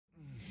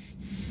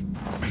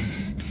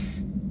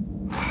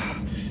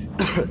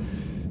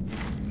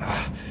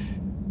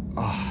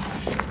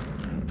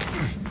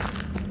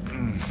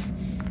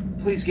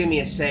Please give me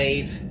a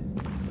save.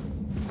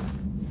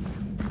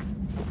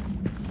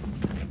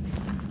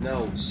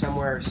 No,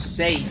 somewhere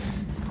safe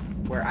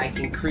where I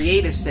can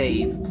create a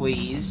save,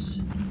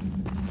 please.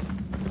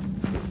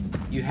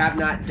 You have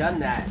not done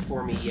that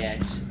for me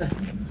yet.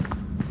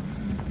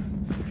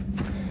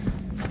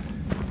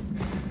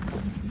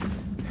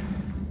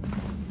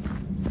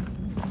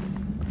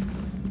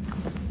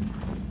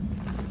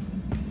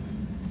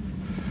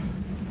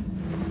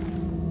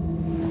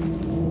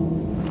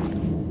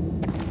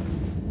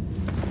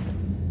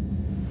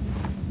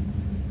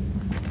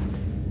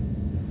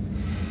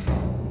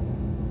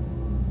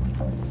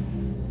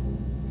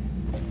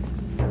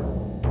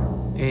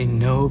 Ain't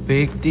no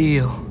big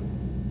deal.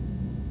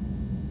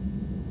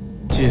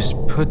 Just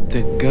put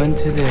the gun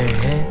to their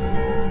head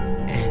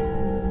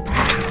and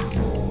pow.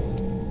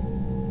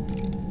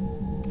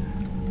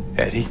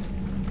 Eddie?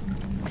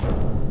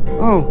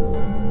 Oh,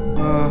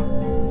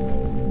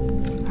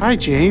 hi,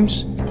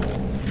 James.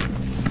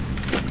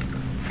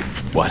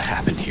 What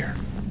happened here?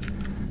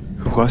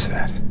 Who was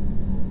that?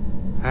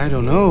 I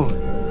don't know.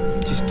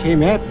 It just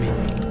came at me.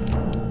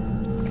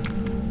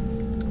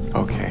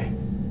 Okay.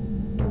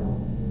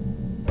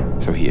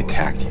 So he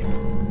attacked you,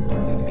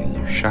 and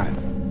you shot him.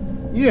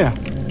 Yeah.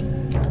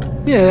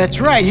 Yeah, that's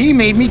right. He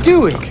made me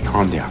do it. Okay,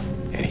 calm down,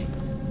 Eddie.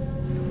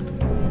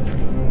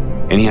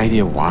 Any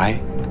idea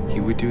why he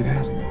would do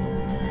that?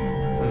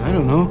 I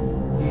don't know.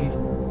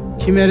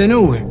 He came out of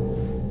nowhere.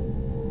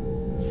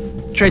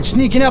 Tried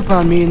sneaking up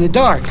on me in the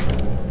dark.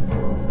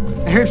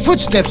 I heard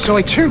footsteps, so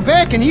I turned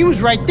back and he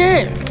was right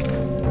there.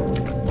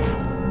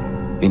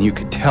 And you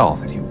could tell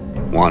that he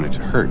wanted to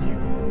hurt you.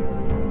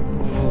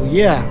 Well,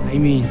 yeah, I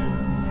mean,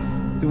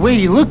 the way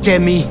he looked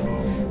at me,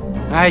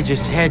 I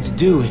just had to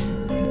do it.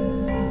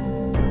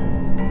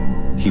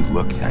 He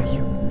looked at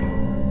you?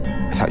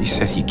 I thought you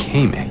said he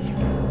came at you.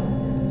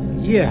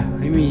 Yeah,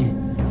 I mean,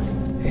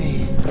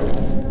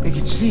 I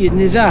could see it in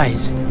his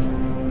eyes.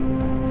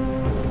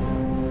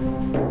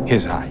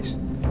 His eyes?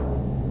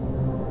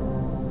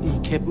 He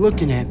kept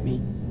looking at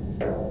me,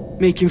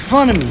 making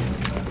fun of me.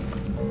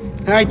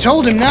 I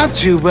told him not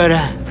to, but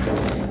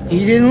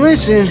he didn't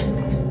listen.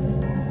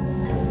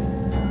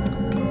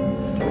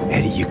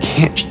 Eddie, you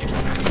can't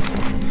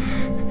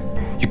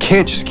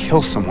just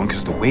kill someone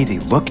because of the way they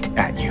looked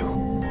at you.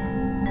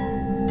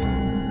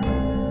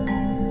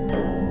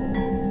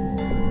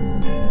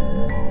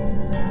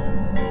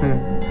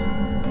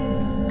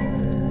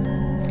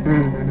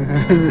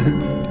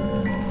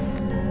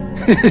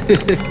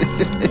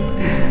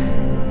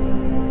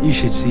 You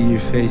should see your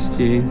face,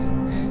 James.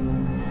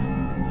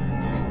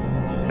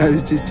 I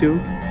was just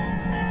joking.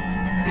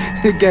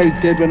 The guy was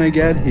dead when I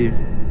got here.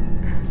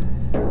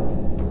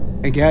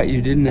 I got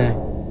you, didn't I?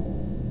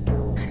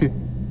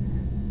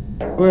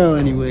 Well,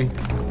 anyway,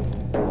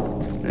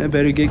 I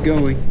better get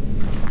going.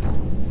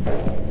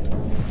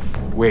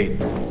 Wait.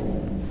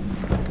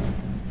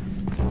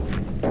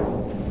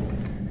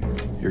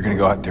 You're gonna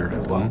go out there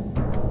alone?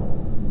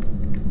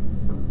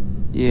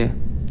 Yeah.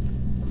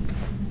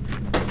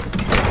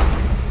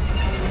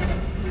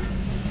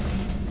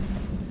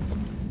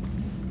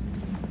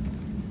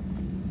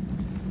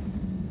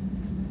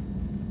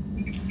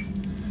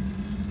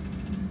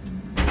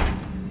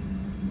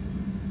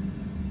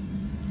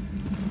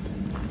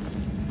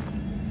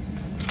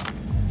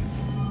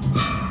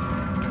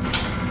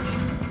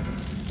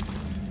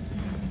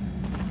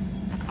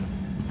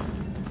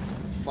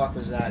 Fuck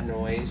was that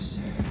noise?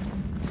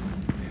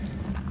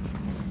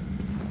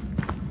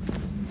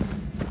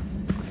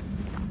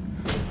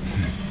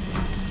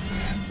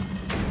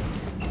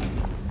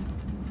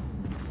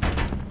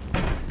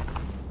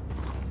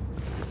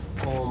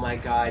 Oh my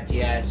god,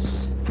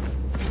 yes.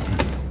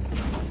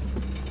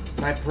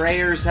 My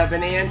prayers have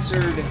been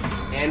answered,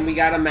 and we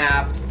got a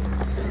map.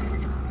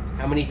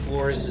 How many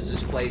floors does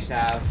this place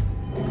have?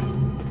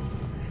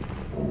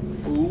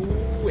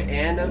 Ooh,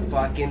 and a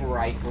fucking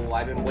rifle.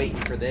 I've been waiting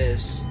for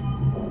this.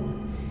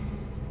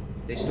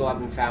 They still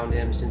haven't found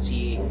him since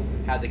he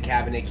had the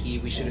cabinet key.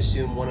 We should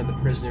assume one of the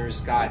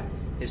prisoners got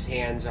his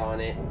hands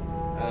on it.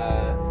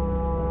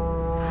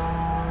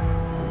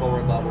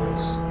 Lower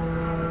levels.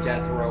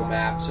 Death row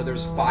map. So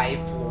there's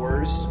 5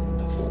 floors. What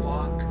the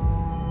fuck?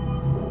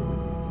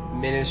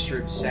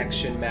 Administrative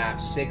section map.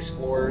 6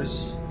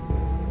 floors.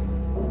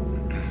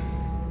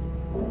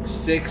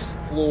 6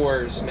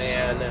 floors,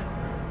 man.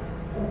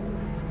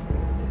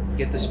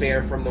 Get the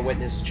spare from the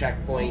witness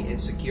checkpoint and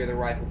secure the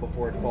rifle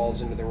before it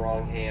falls into the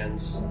wrong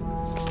hands.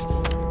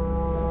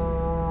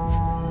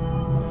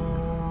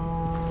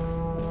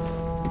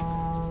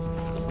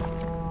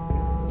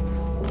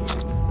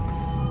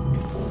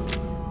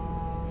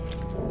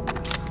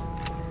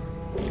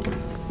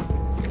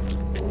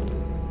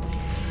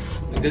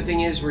 The good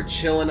thing is we're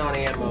chilling on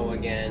ammo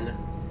again.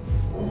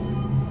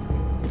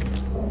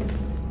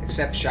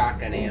 Except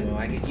shotgun ammo.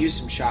 I could use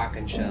some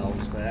shotgun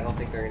shells, but I don't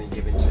think they're going to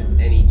give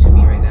any to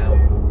me right now.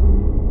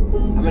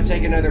 I'm going to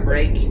take another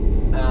break,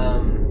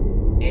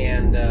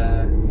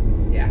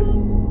 yeah.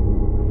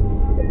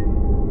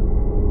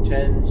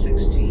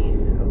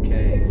 10:16.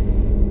 Okay.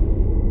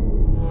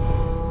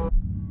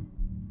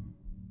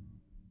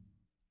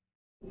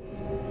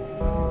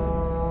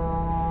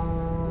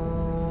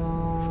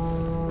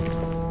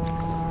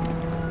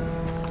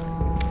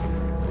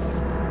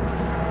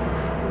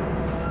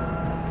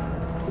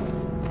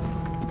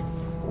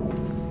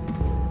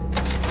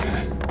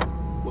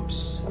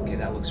 Whoops. Okay,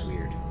 that looks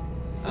weird.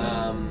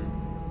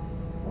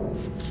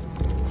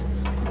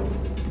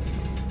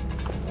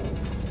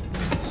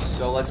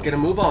 So let's get a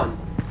move on.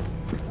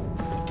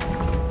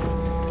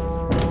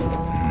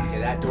 Okay,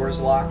 that door is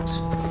locked.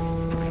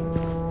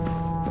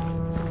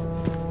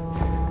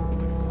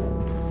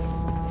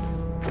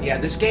 Yeah,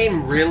 this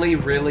game really,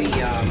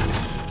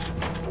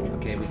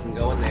 okay, we can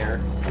go in there.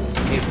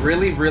 It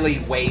really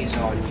weighs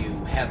on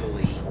you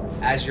heavily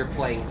as you're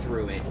playing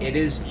through it. It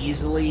is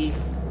easily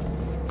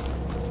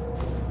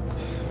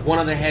one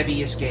of the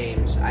heaviest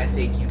games I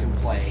think you can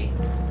play.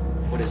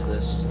 What is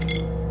this?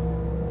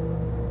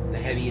 The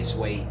heaviest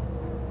weight.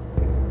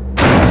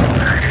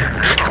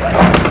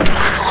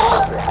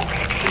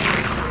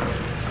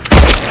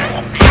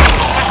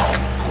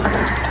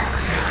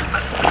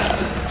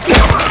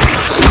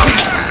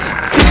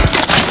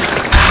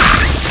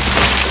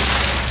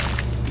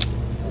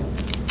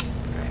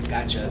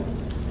 Gotcha.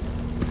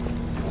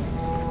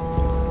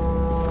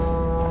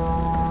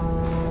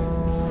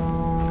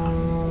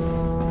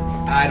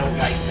 I don't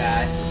like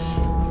that.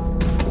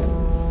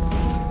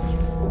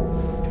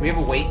 Do we have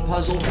a weight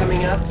puzzle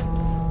coming up?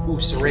 Ooh,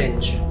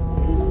 syringe.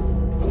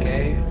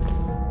 Okay.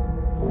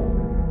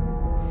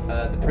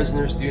 The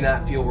prisoners do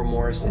not feel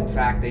remorse. In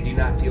fact, they do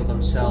not feel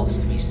themselves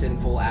to be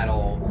sinful at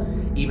all.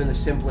 Even the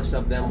simplest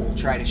of them will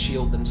try to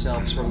shield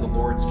themselves from the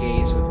Lord's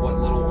gaze with what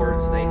little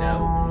words they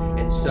know.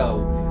 And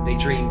so, they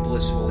dream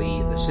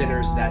blissfully, the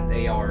sinners that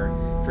they are.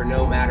 For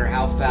no matter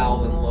how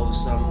foul and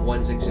loathsome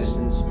one's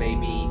existence may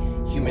be,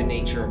 human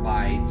nature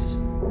abides.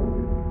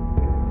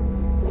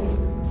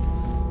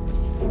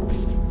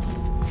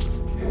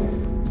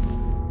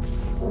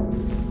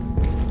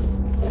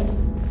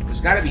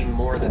 There's gotta be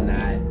more than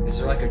that. Is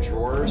there like a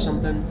drawer or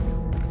something?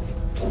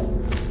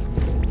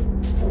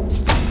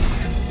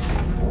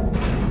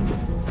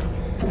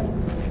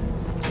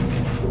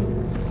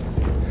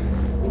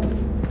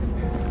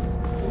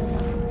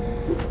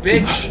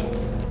 Bitch!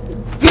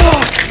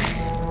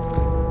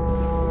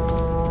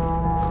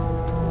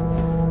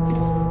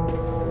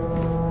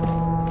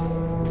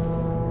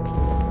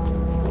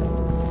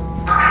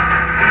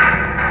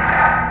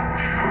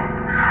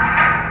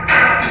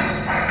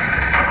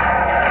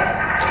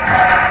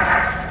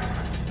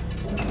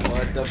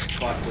 What the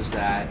fuck was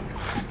that?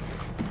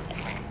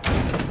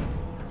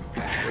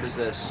 What is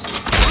this?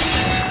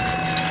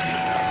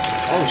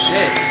 Oh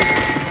shit!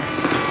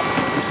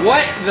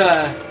 What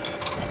the?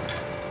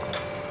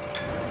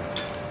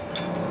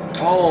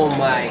 Oh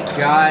my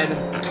god.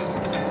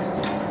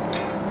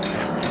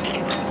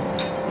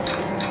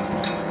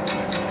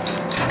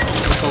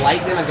 Is the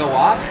light gonna go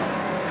off?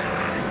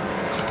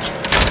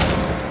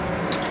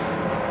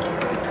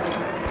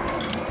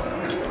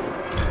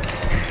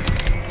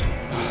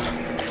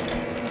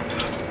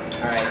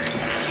 Alright.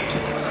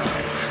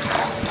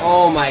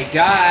 Oh my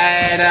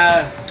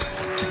god.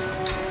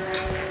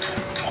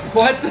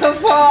 What the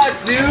fuck,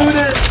 dude?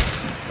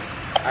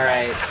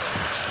 Alright.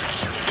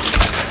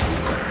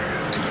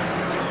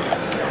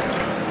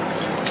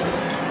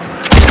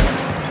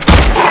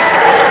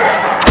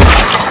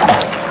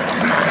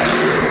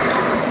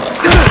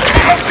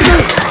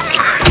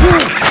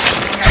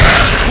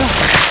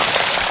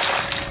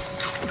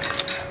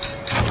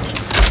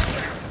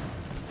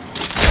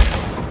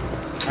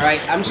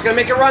 Alright, I'm just gonna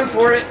make a run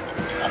for it.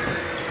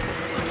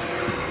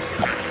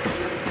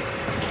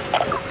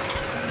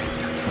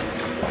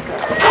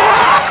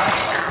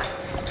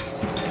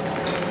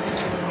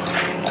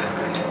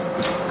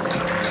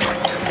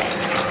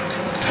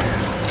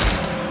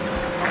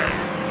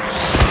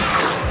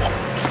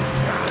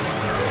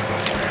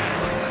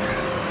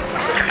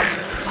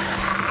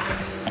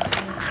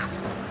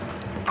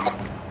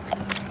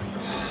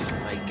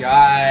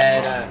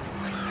 God.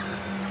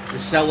 The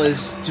cell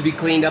is to be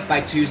cleaned up by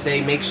Tuesday.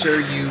 Make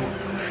sure you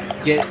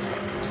get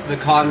the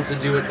cons to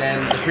do it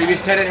then. The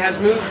previous tenant has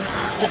moved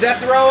to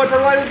death row and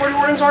provided the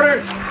warden's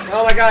order.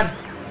 Oh my god.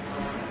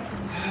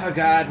 Oh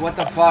god, what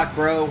the fuck,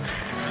 bro?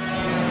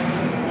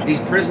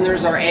 These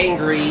prisoners are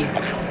angry.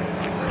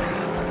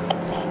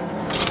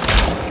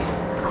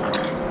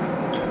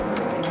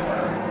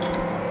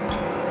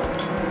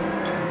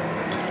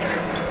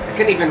 I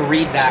couldn't even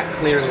read that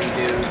clearly,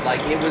 dude.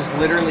 Like, it was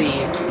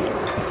literally...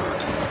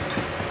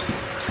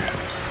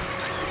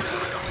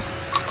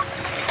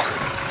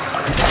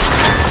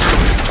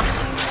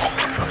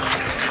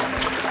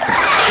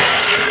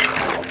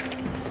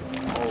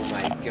 Oh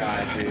my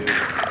god, dude.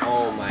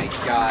 Oh my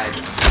god.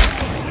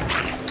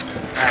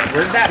 Alright,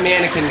 where'd that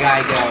mannequin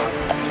guy go?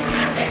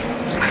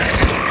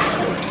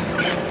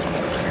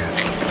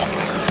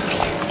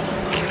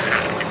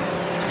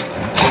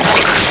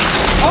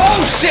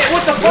 Oh shit,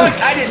 what the fuck?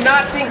 I did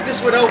not think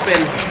this would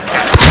open.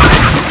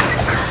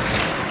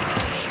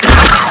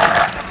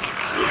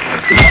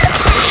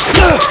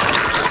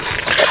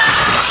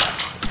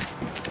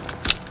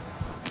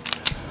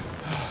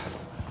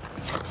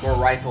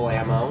 rifle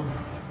ammo.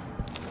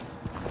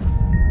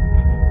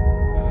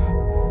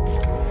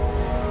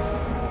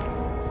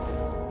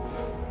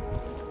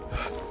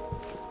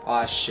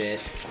 Aw,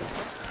 shit.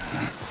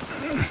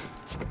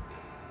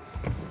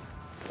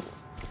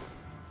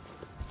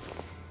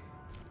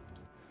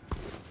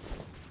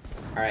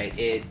 Alright,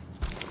 it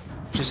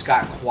just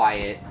got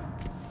quiet.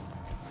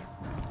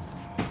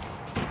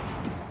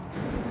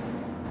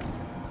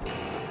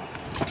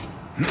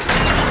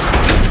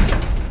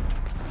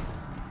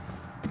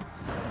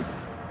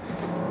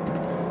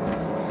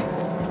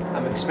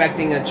 I'm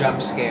expecting a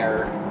jump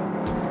scare.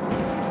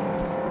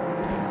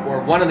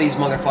 Or one of these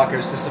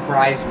motherfuckers to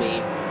surprise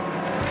me.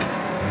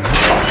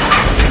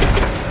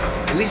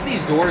 At least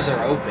these doors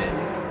are open.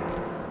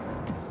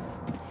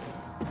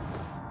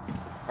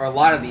 Or a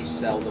lot of these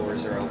cell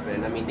doors are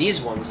open. I mean,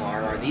 these ones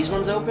are. Are these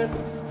ones open?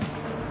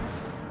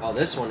 Oh,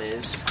 this one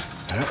is.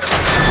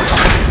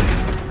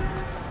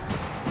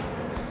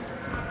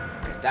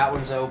 That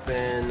one's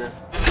open.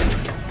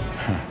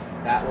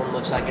 That one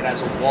looks like it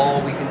has a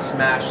wall we can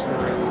smash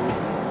through.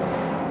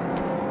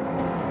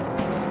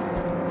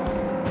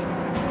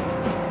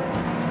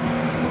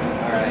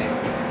 Alright.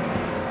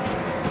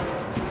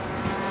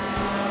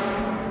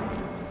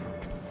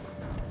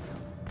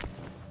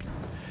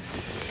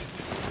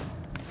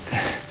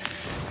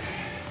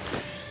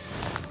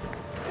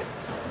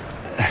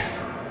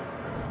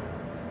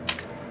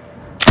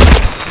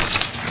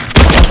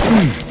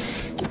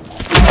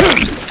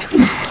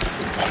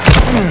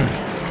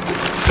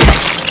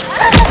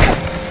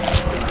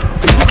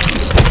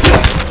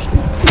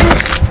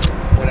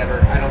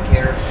 Whatever, I don't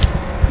care.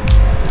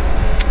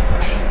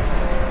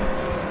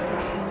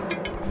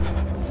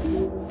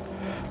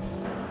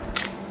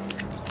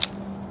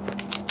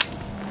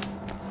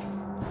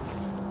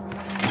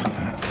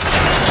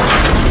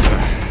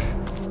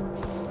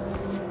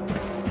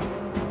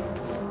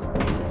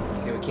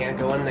 Okay, we can't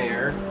go in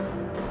there.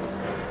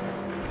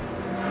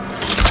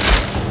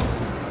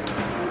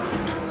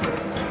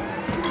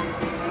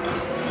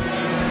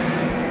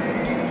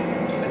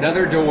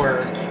 Another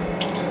door.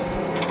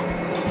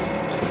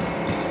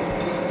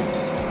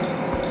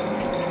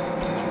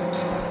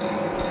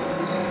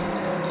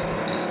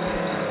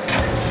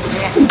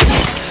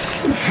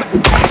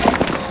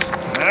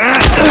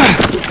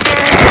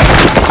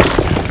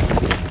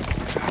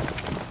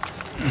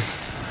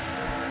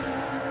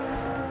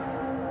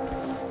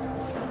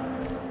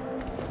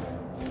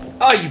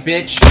 Oh, you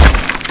bitch.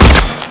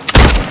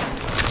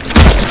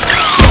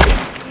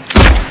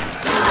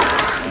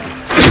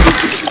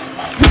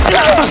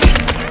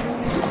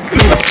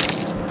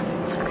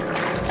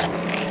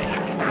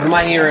 What am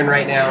I hearing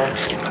right now?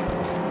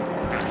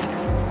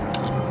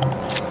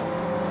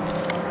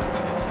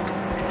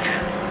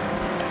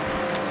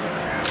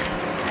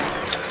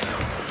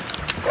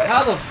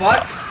 How the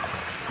fuck?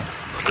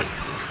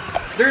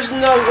 There's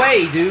no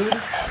way, dude.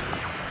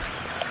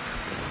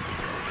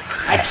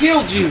 I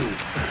killed you.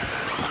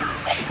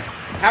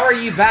 How are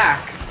you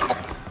back?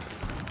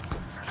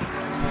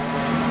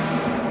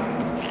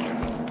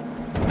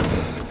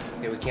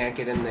 Okay, we can't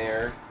get in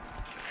there.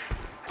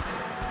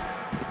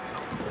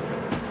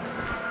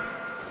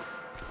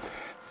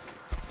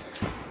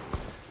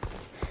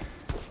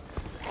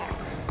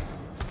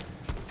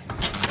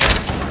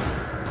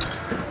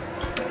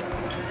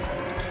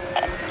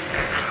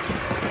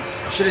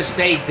 Should have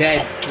stayed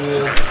dead,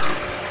 fool.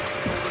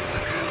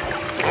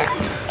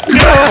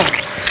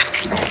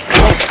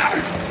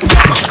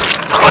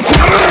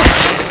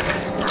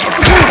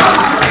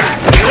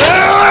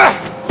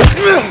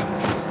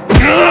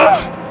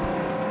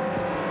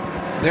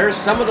 There's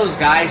some of those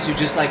guys who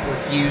just like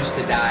refuse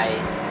to die.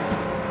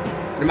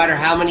 No matter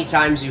how many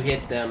times you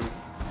hit them.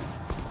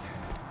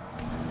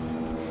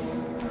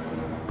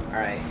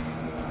 Alright.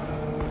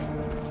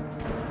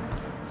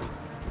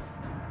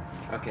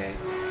 Okay.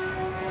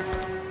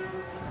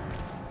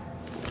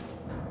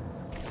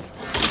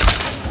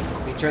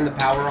 Can you turn the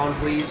power on,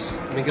 please?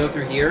 Can we go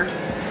through here?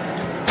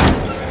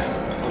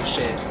 Oh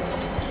shit.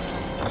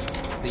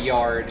 The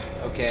yard.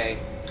 Okay.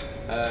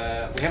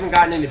 We haven't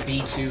gotten into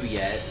B2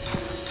 yet.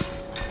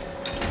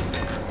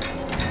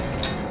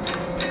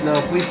 No,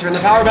 please turn the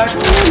power back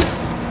on.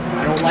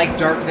 I don't like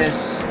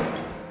darkness.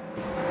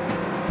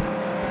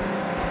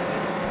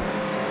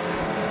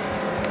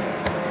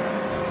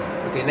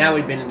 Okay, now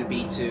we've been into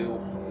B2.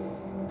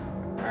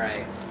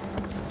 Alright.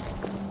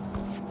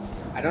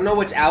 I don't know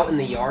what's out in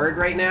the yard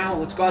right now.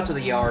 Let's go out to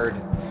the yard.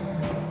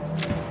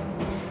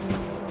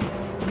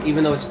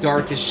 Even though it's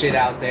dark as shit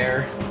out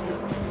there.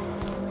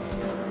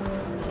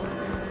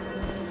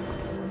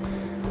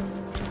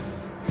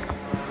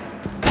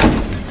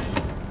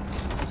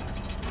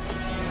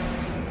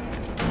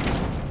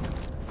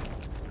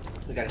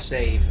 We gotta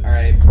save.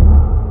 Alright.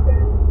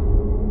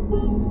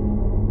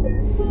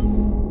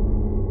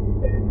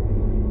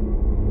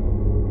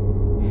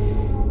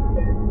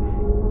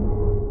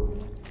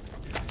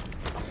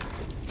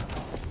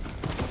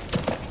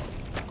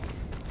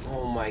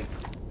 Oh my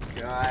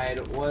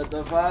god, what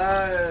the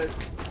fuck?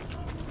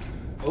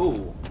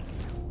 Oh.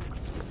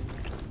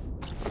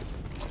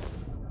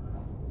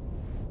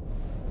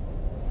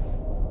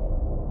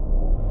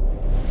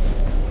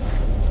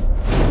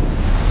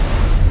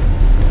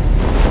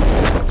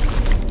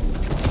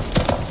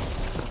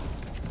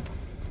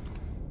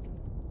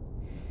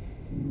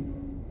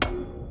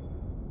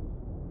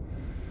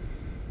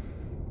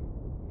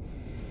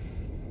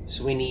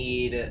 So we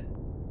need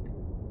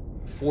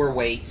 4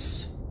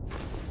 weights.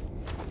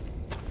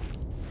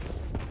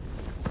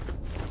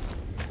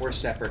 4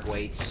 separate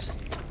weights.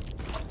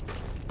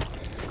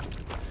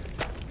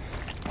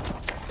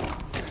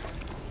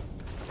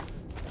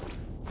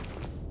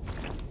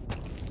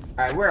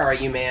 Alright, where are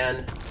you,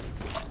 man?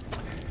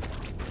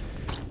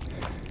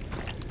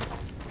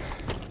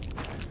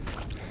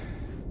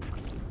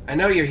 I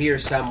know you're here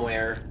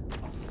somewhere.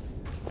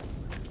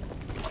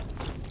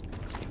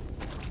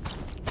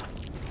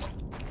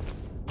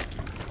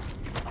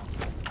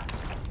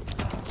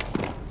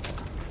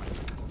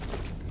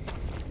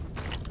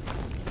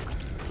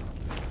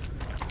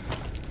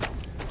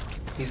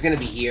 He's gonna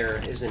be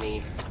here, isn't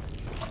he?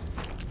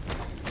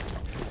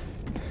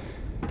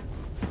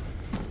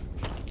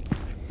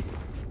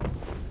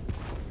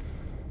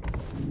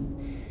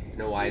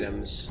 No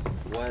items.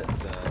 What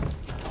the...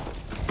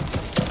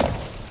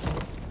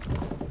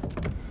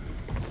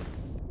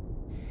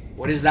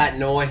 What is that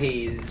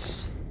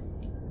noise?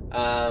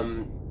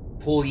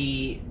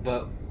 Pulley,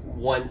 but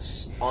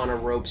once on a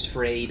rope's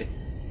frayed,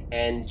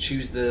 and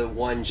choose the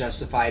one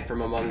justified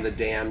from among the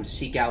damned.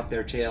 Seek out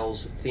their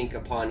tales, think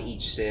upon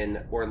each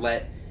sin, or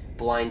let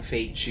blind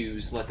fate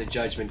choose. Let the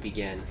judgment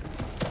begin.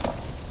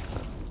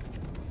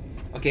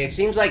 Okay, it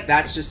seems like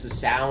that's just a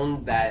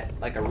sound that,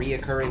 like a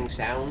reoccurring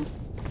sound.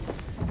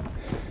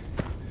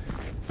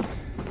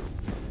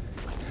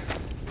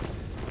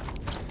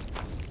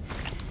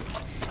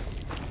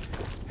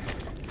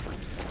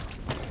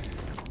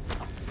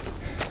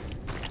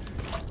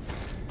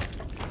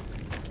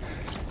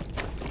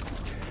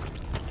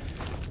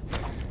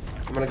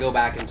 I'm gonna go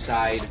back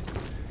inside.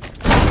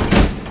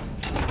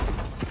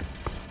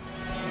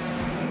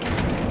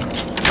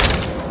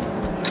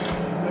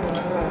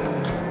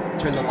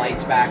 Turn the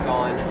lights back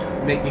on.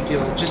 Make me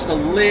feel just a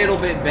little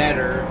bit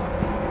better.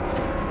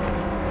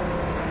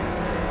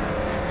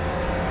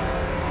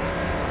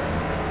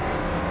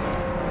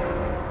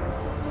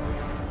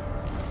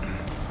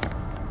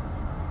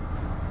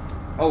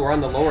 Oh, we're on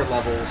the lower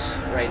levels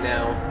right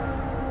now.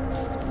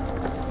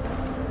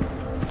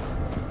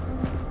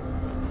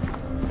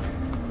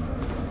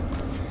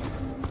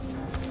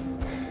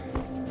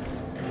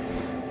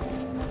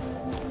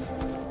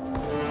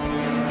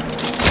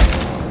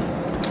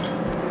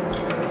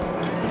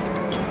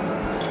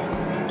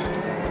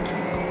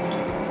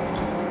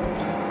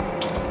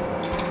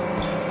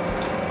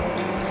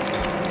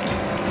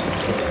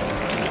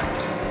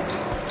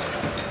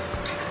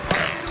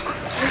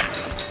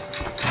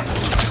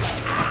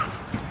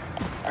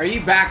 Are you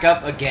back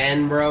up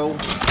again, bro? Okay,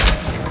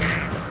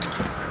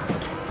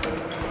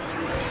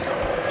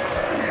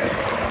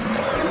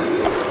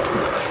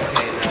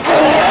 no.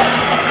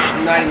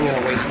 I'm not even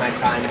gonna waste my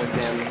time with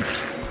him.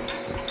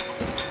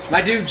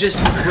 My dude just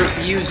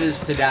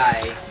refuses to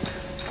die.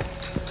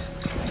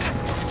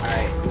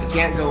 Alright, we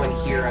can't go in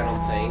here, I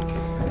don't think.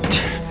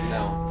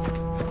 No.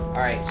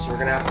 Alright, so we're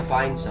gonna have to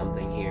find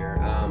something here.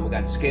 We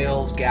got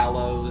scales,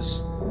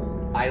 gallows,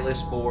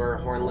 eyeless boar,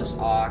 hornless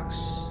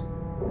ox.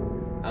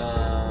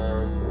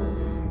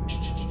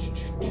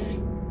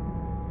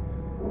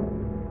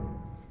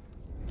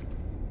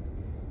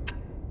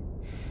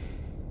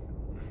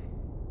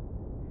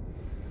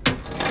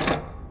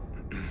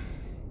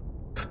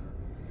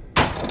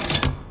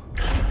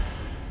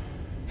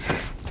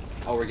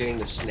 Oh, we're getting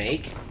the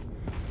snake?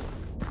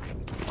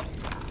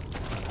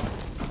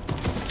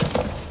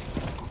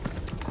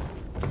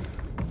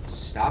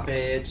 Stop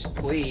it,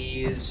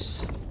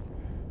 please.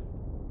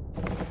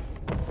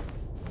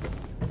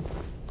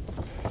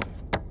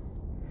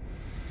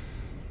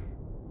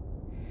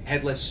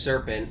 Headless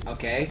serpent,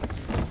 okay.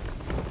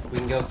 We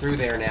can go through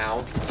there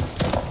now.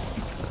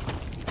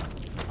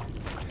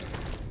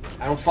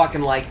 I don't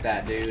fucking like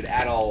that, dude,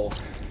 at all.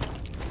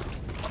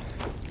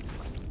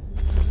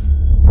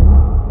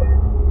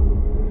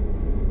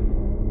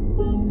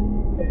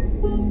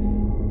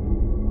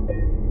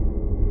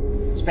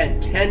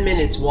 Spent 10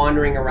 minutes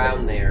wandering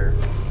around there.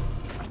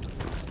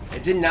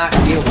 It did not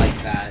feel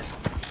like that.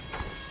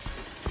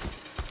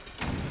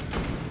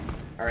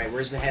 Alright,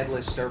 where's the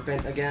headless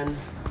serpent again?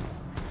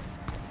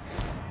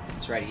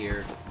 It's right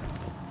here.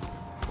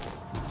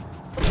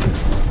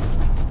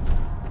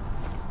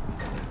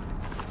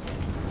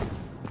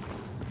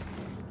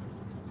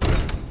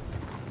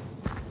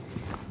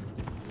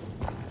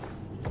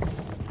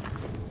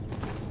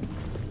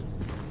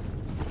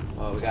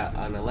 Oh, we got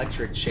an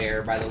electric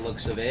chair by the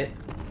looks of it.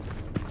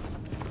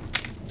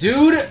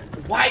 Dude,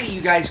 why do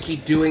you guys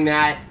keep doing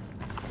that?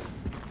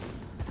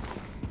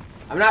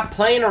 I'm not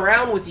playing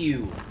around with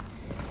you.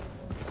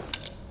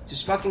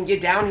 Just fucking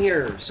get down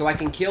here so I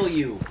can kill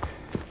you.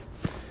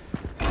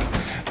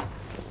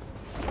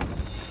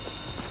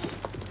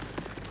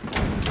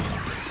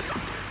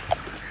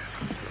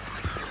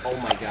 Oh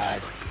my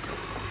god.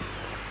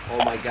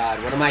 Oh my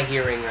god, what am I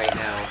hearing right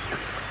now?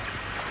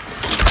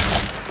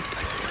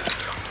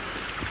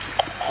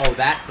 Oh,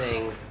 that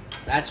thing.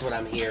 That's what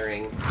I'm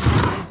hearing.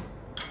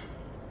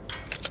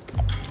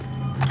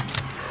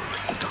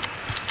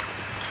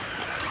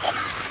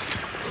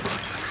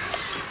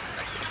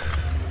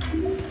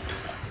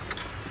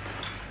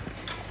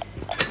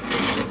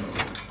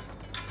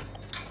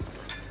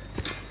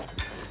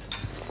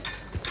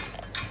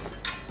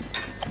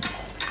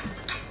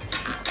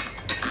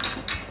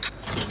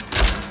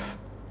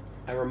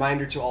 A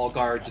reminder to all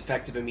guards,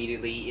 effective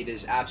immediately. It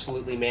is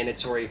absolutely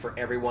mandatory for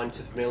everyone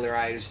to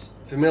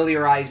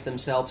familiarize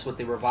themselves with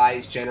the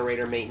revised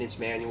generator maintenance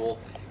manual.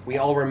 We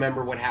all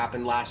remember what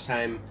happened last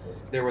time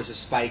there was a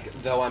spike,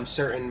 though I'm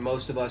certain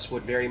most of us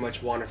would very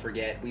much want to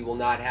forget. We will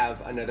not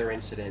have another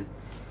incident.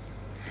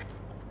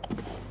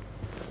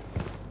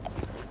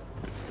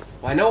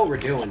 Well, I know what we're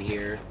doing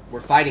here.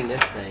 We're fighting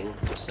this thing,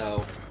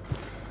 so...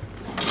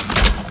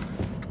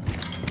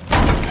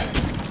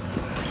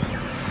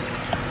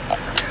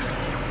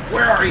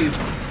 Where are you?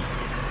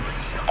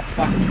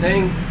 Fucking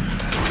thing.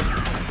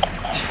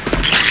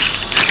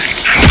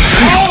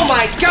 Oh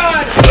my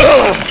god!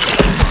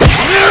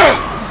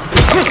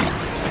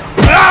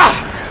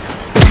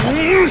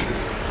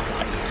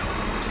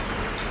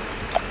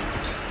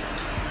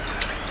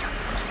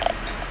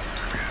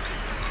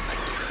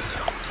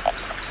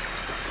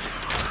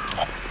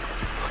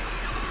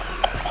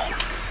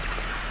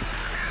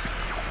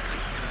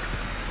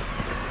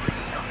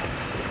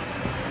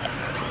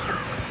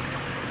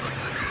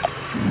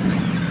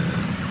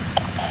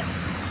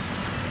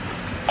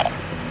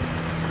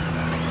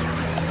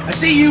 I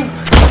see you!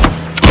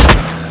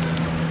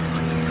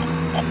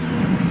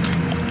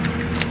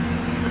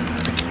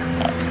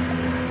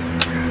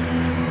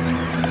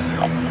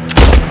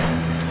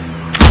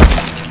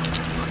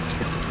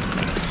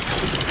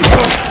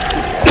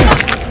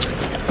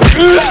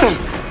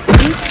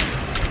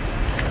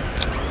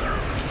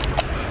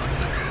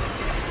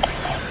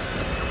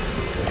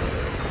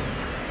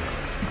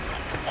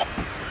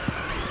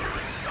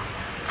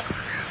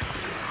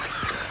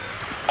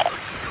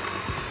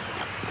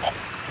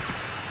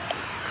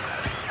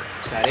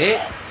 Is that it?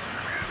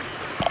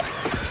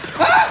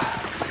 Ah!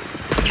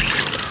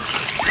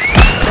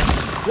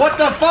 What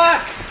the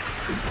fuck?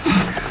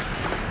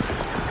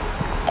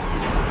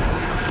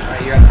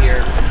 Alright, you're up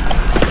here.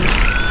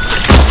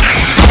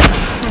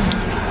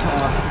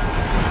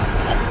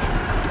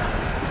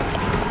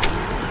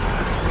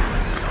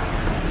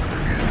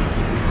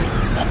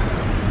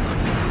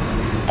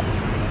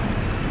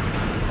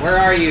 Where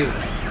are you?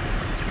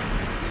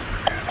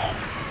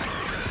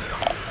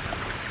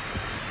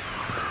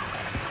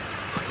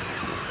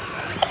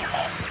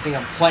 I think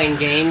I'm playing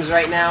games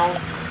right now.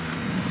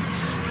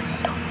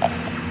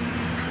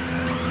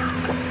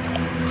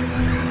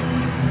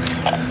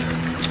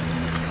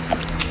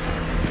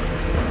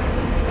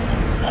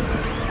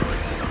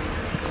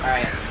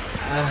 Alright.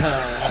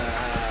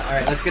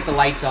 Alright, let's get the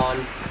lights on.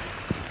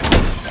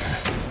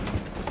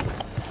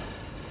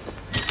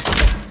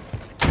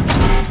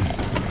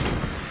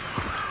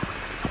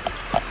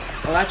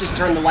 Oh, that just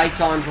turned the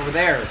lights on over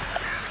there.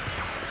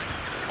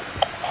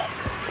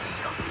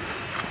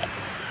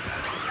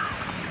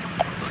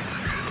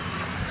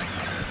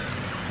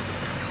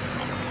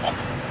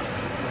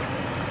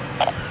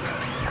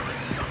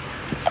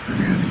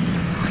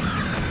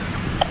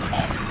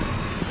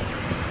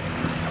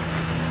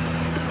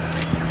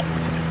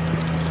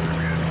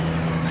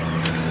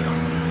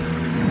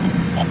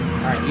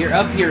 Alright, you're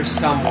up here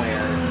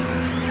somewhere.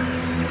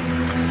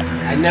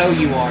 I know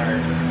you are.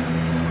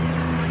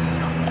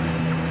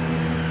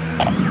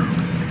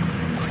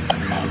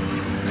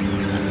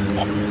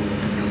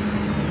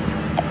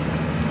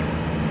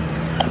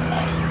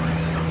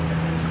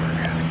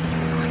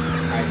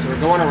 Alright, so we're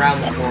going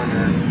around the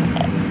corner.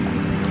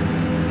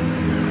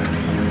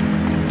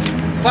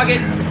 Fuck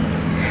it!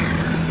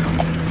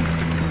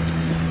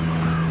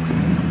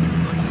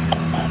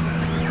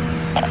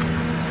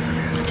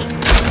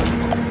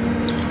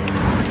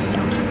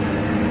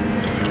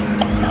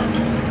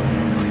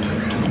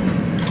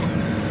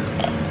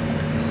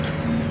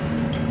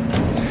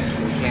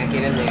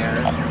 Get in there.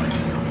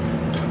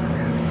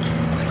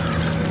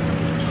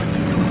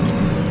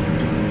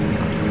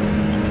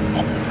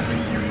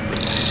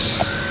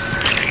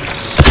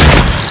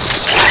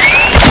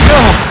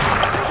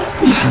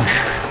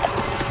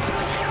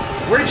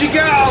 Where did you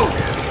go?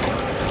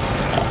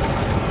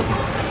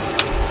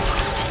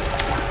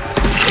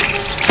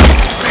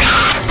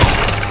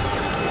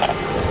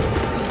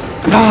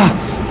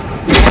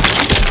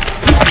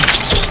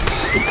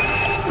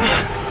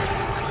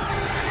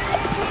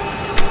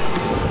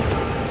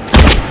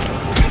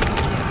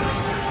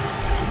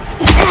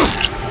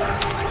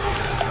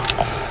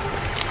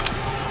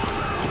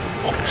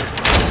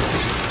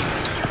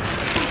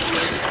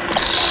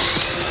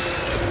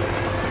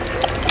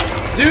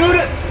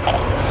 Dude!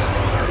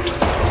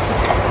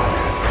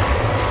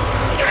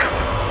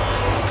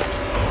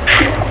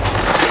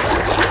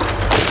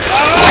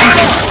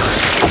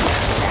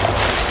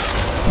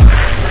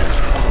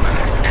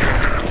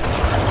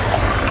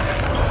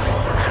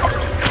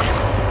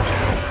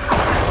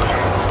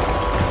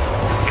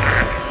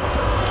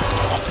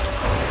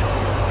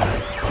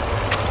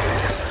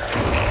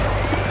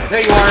 There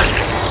you are.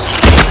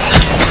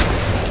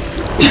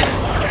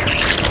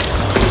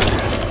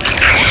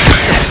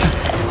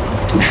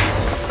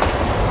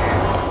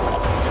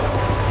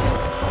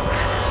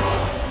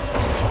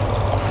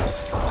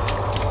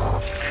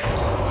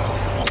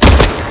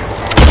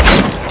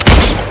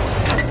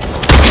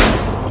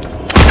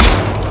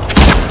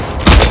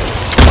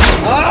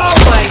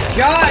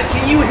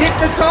 you hit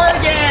the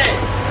target?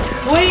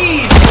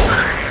 Please!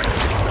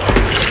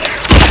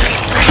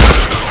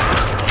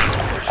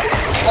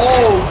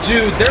 Oh,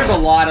 dude, there's a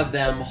lot of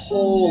them.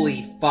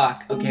 Holy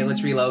fuck. Okay,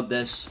 let's reload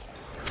this.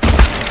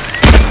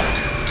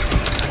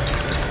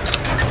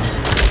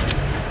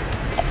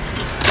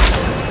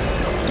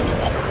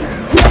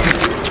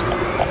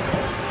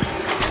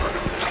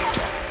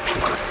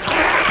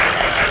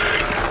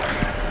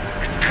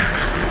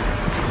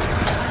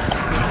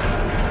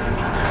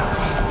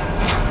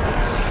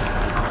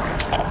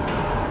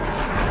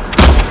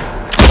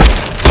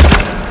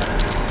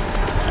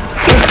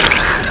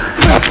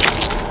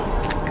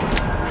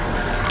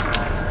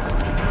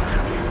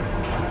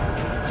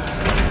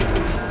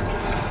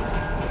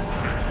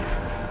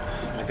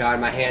 God,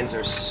 my hands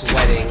are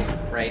sweating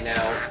right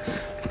now.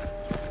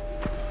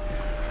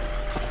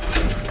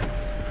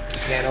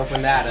 Can't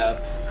open that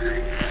up.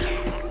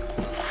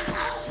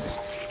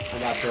 How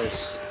about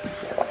this?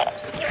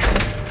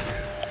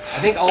 I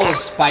think all the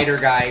spider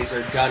guys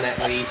are done at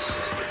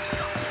least.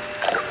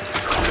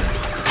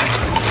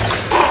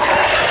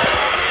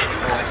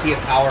 Oh, I see a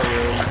power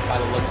room by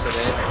the looks of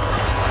it.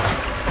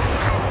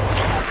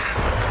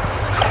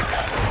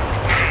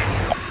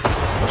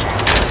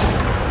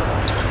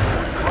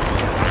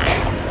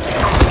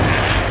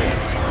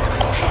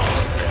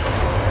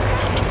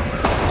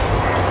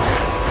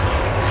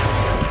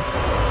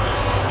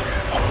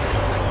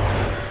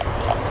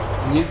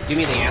 Can you give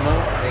me the ammo?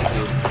 Thank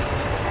you.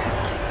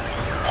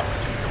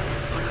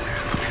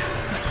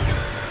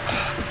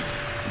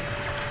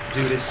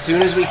 Dude, as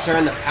soon as we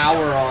turn the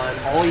power on,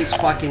 all these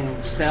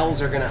fucking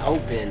cells are gonna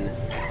open.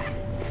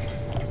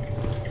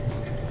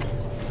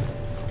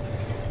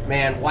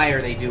 Man, why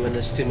are they doing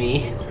this to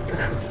me?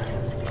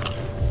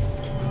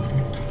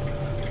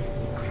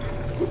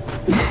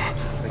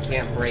 I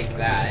can't break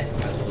that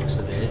by the looks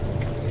of it.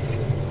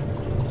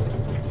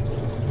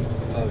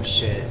 Oh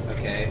shit,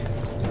 okay.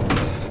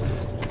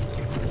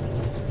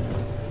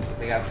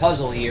 We got a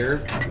puzzle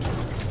here.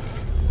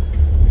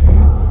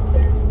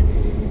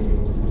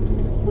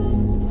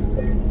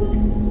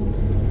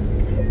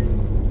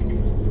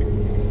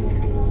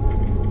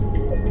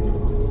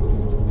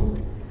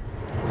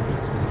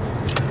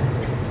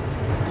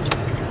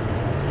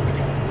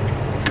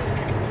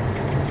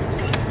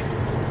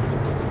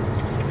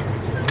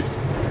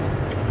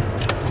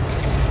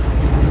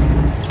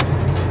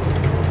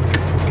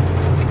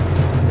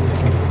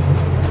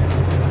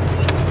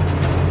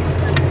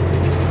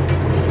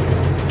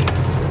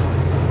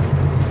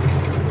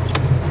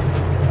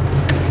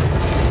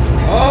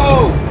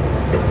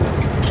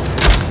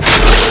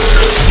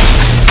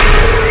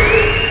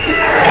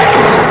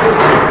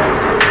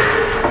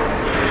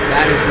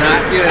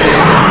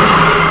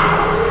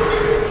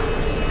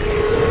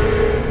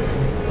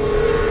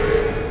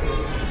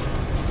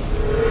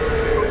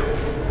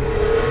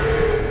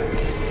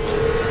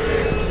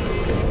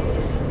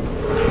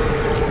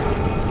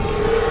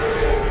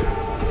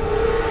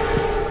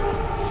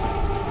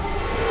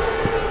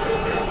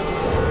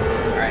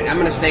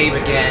 Save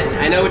again.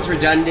 I know it's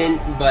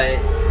redundant, but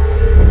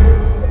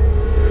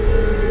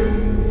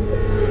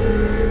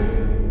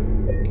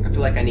I feel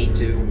like I need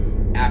to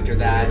after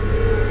that.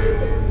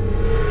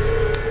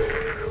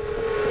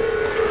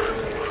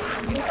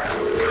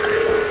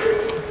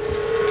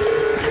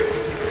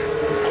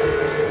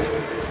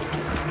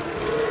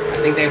 I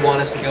think they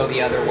want us to go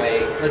the other way.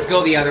 Let's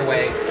go the other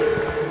way.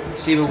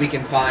 See what we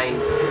can find.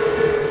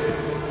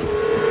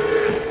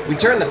 We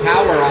turn the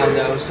power on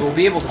though, so we'll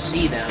be able to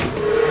see them.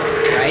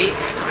 Right?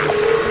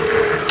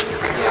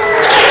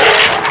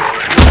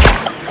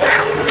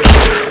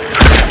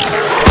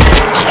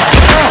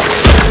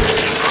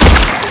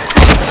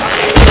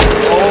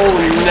 Oh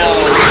no,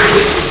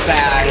 this is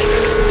bad.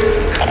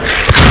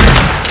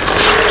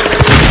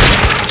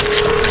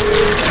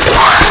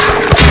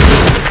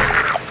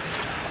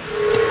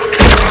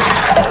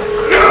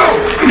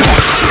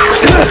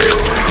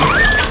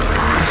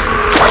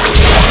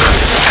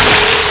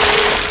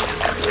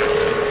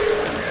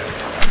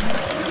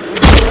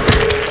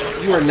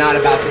 You are not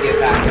about to get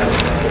back up.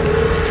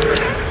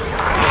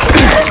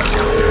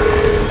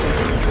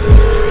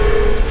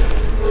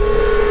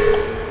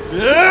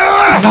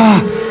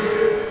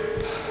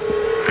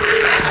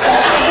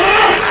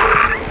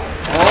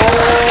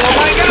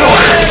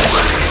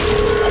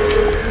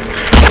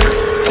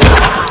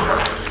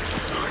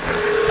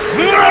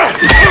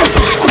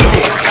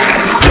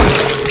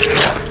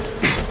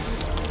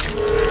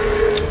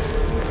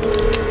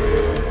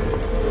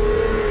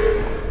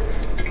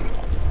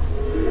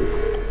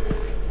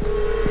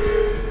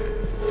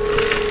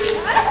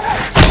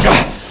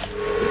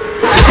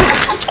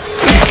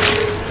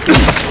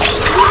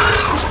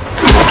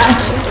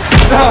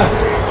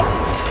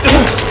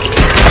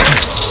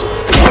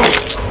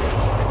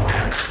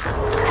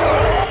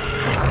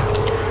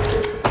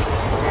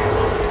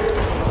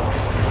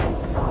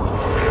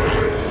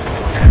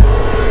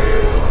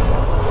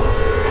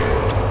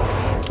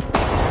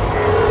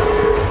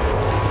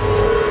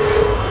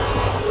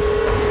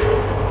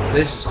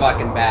 This is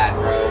fucking bad,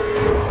 bro.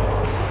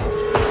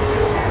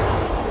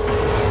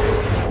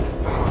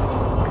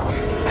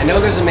 know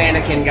there's a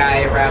mannequin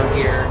guy around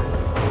here.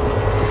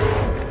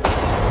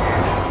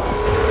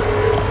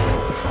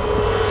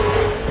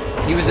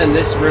 He was in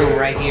this room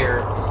right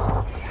here.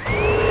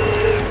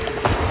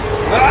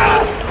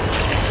 Ah!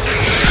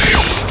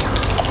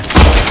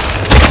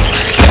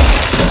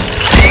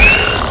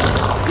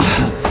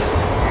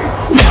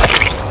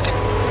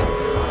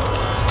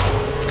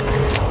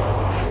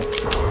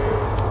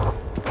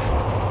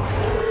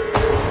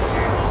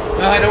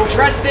 Oh, I don't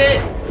trust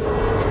it.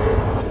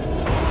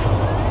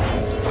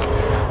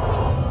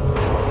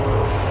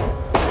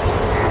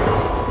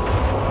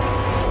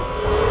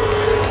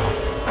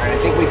 Alright, I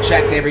think we've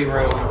checked every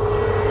room.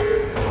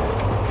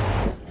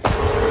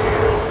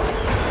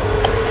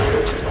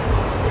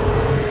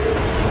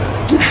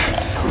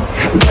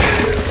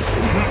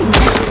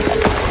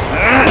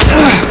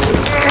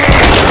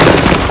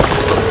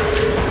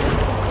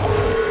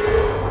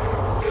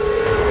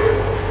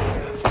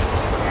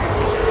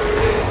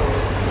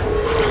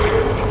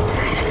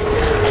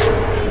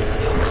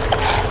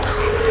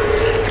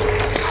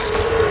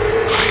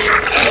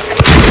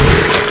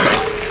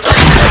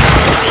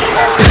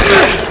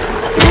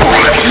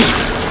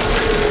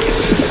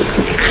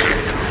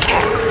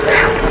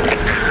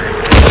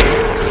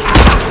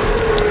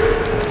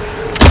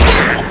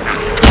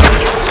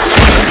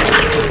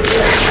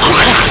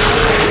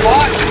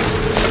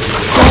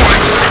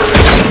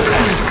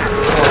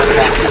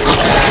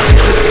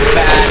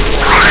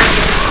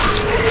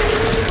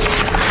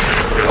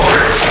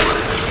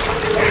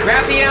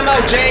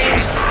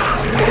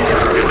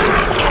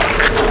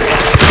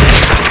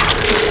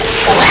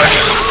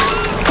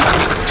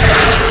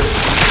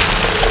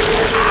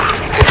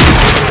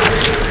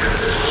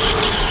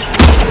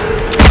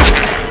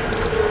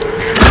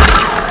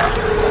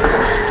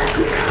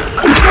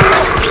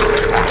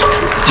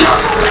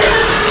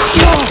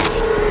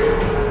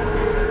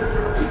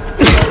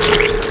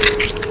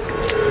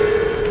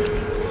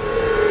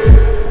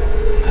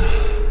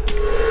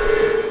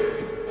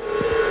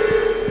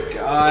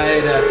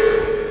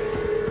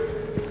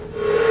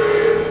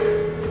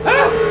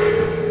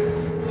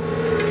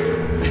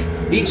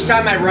 Each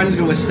time I run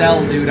into a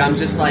cell, dude, I'm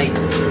just like,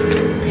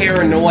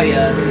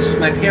 paranoia.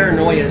 My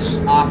paranoia is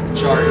just off the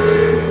charts.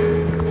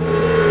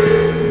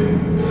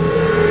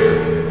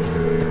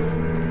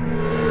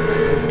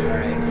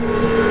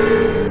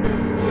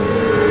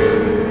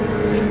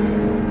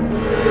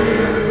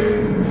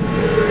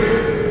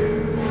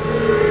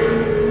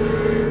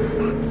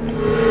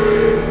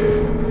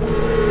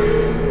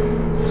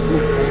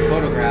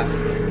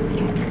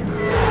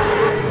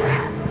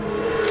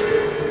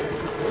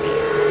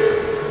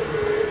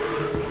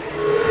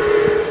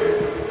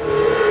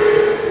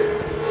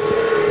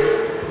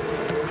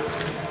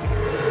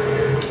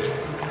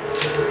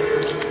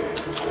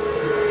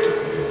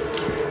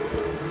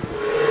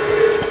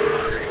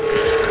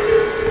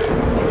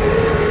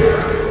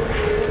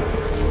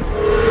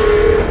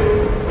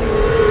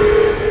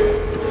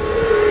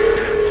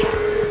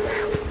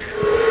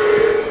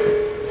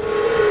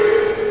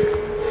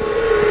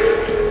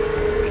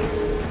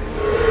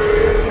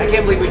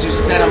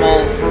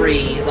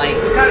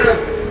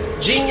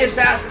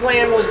 Ass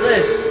plan was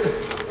this?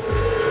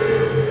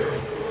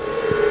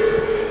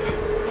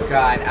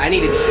 God, I need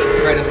to be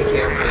incredibly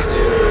careful,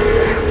 dude.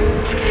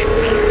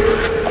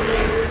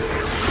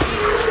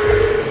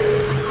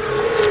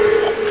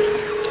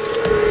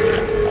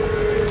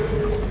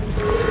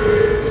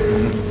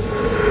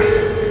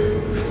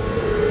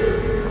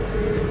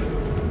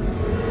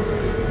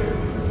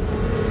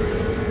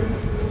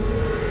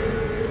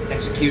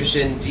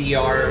 Execution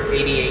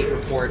DR-88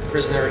 report.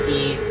 Prisoner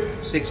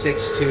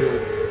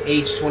E662.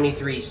 Age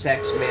 23,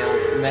 sex, male,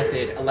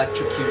 method,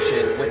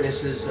 electrocution,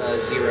 witnesses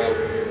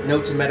 0.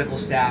 Note to medical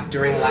staff,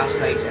 during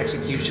last night's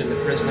execution, the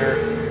prisoner,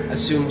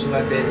 assumed to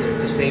have been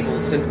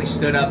disabled, simply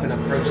stood up and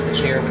approached the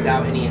chair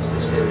without any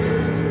assistance.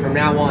 From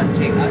now on,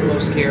 take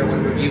utmost care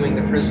when reviewing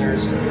the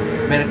prisoner's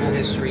medical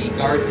history.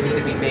 Guards need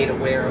to be made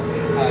aware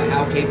of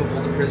how capable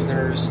the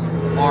prisoners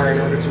are in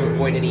order to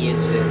avoid any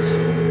incidents.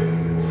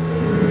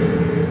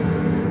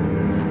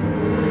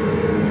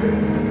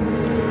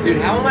 Dude,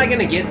 how am I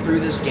gonna get through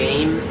this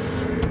game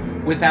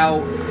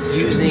without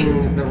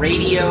using the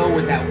radio,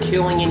 without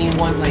killing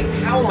anyone? Like,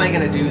 how am I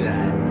gonna do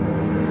that?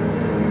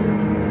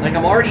 Like,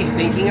 I'm already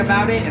thinking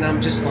about it, and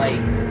I'm just like,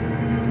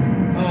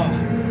 oh.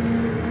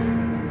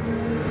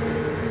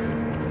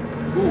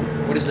 Ooh,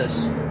 what is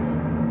this?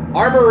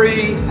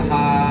 Armory!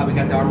 Haha, we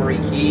got the armory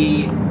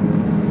key.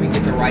 We can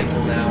get the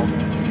rifle now.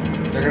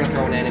 They're gonna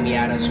throw an enemy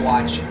at us,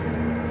 watch.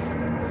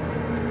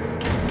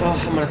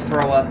 Oh, I'm gonna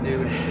throw up,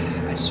 dude.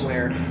 I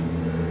swear.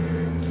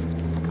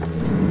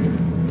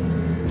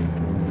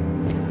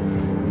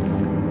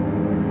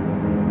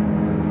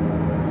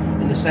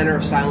 In the center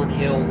of Silent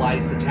Hill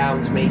lies the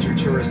town's major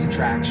tourist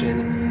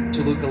attraction,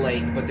 Toluca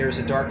Lake, but there's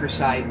a darker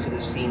side to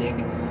the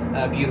scenic,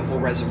 beautiful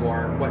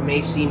reservoir. What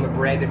may seem a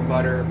bread and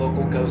butter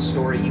local ghost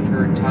story you've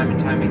heard time and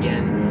time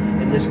again,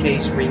 in this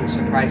case rings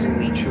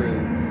surprisingly true.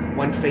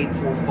 One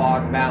fateful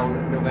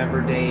fog-bound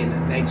November day in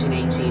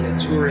 1918, a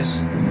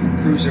tourist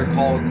cruiser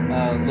called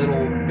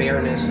Little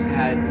Baroness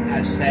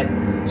has set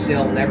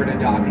sail never to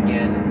dock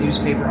again.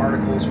 Newspaper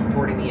articles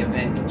reporting the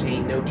event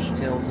contain no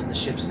details of the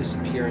ship's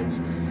disappearance.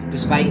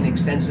 Despite an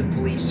extensive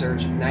police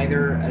search,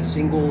 neither a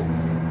single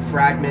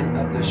fragment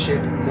of the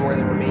ship nor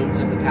the remains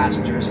of the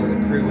passengers or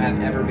the crew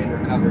have ever been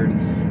recovered.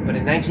 But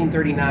in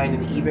 1939,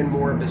 an even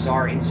more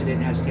bizarre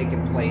incident has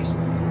taken place.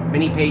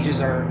 Many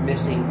pages are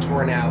missing,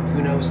 torn out.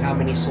 Who knows how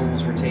many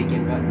souls were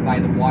taken by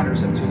the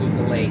waters of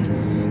Toluca Lake?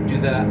 Do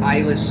the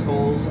eyeless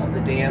skulls of the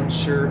damned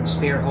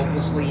stare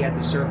hopelessly at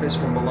the surface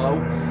from below,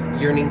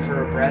 yearning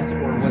for a breath,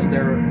 or was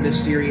their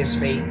mysterious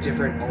fate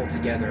different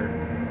altogether?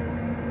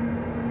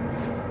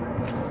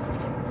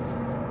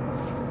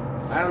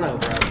 I don't know,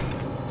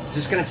 bro. Is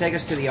this gonna take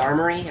us to the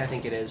armory? I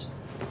think it is.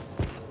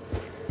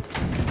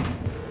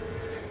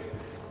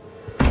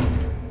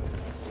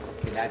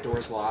 Okay, that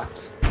door's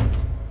locked.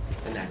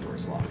 And that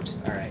door's locked.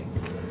 Alright.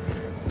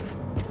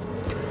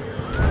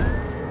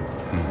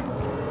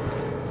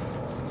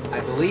 I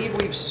believe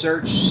we've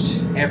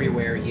searched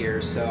everywhere here,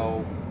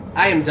 so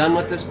I am done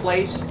with this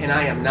place, and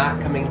I am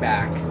not coming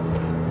back.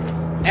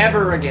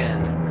 Ever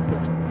again.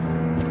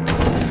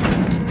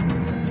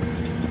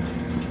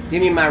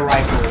 Give me my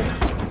rifle.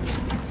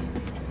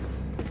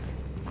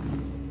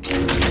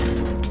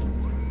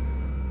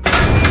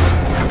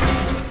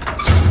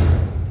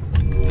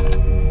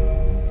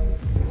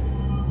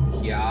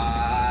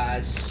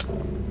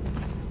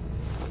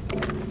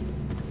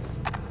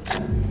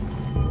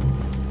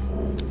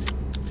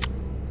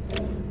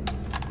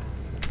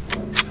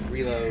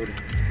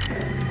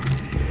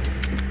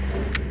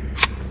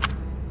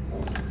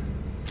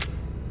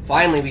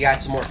 Finally, we got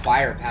some more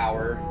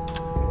firepower.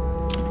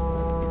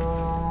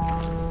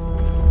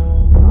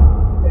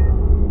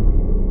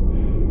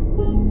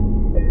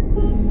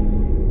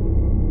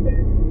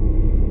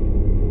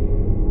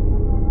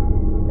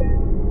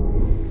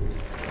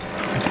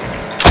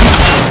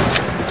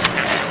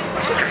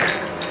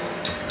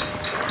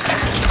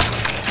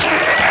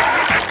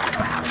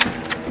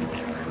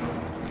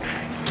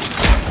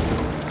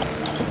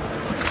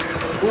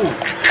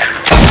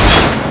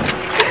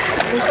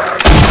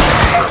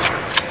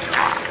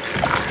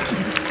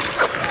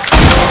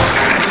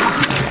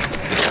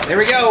 There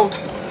we go.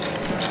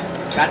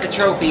 Got the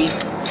trophy.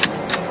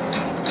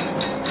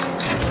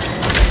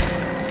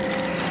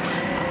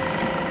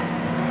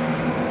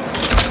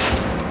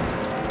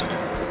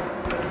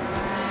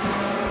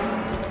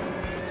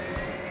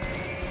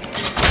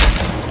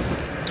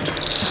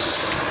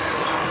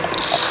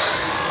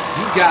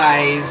 You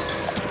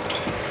guys.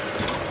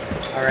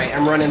 Alright,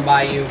 I'm running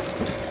by you.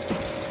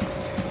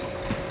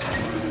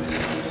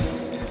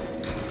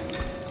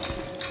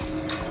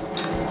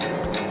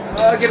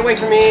 Oh, get away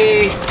from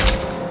me!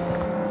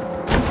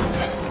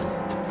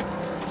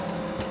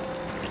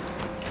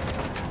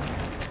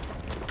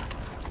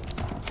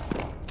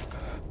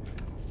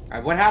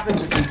 Alright, what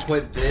happens if we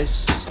put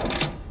this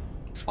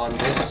on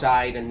this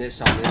side and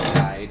this on this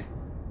side?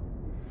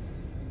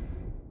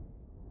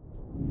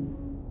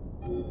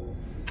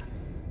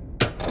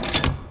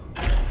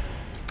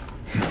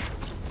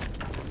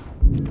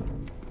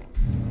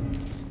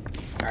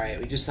 Alright,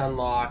 we just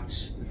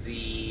unlocked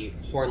the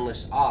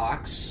Hornless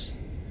Ox.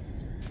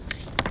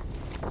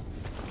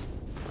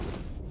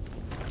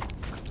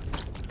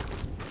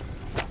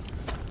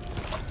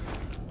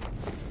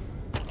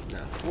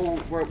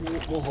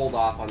 We'll hold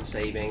off on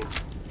saving.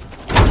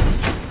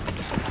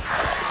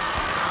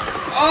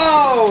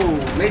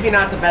 Oh! Maybe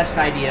not the best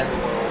idea in the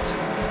world.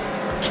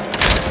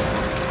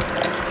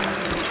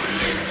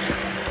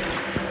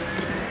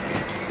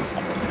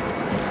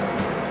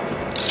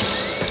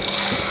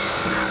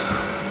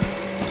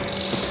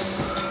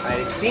 Alright,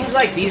 it seems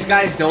like these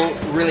guys don't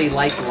really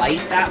like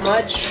light that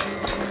much.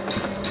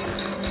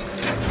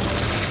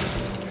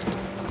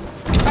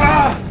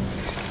 Ah!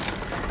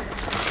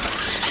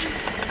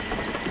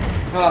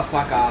 Oh,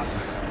 fuck off.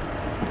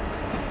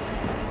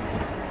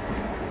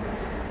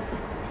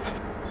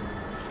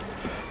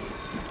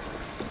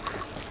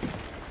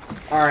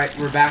 Alright,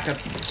 we're back up.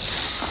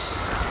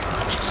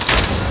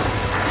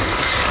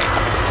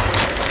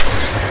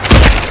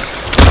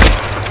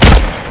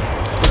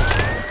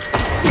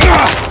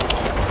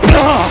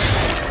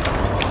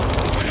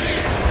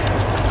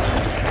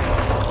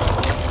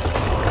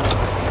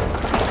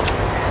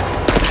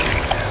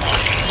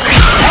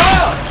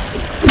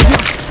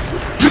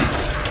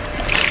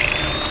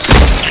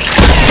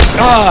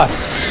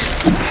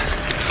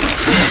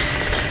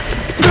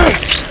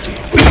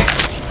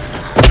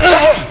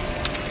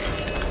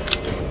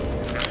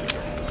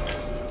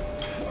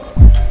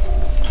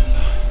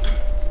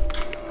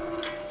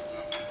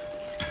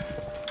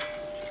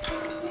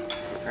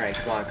 Alright,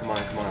 come on, come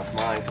on, come on, come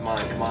on, come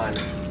on, come on.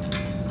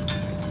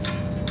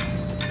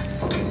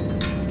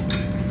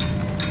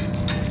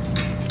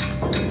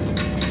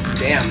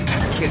 Damn.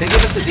 Okay, they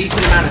give us a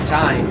decent amount of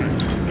time.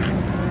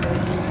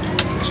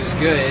 Which is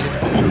good.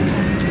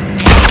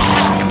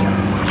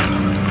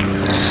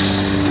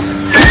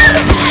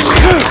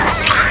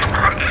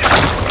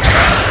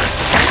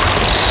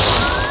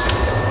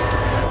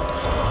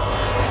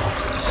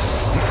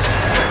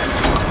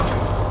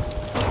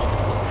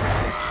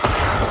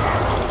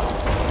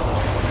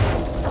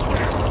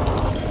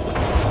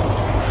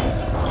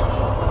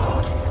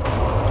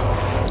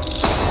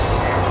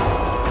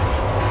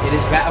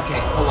 Okay,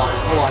 hold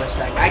on a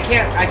sec. I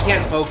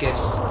can't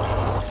focus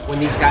when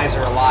these guys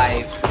are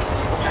alive.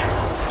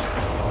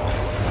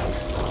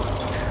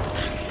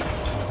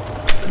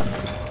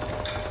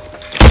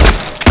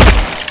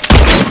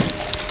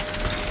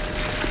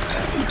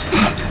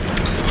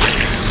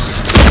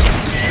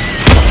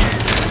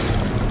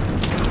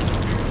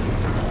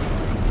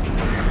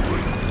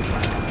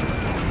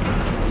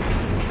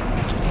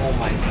 Oh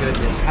my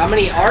goodness, how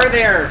many are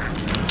there?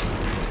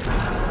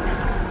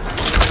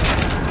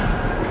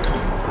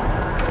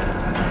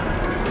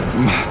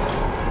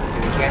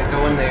 Can't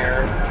go in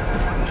there.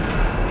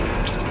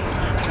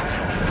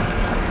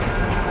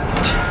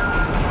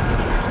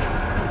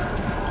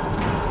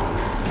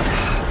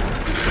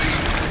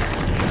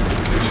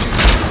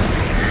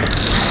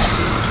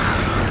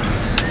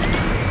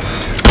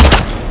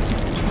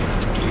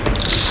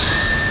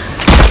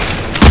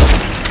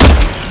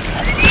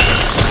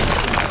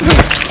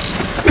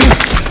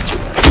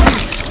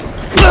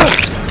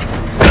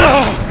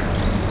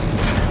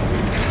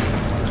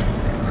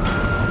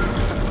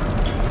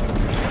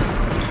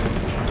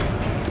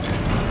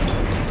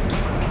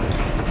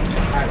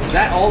 Is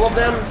that all of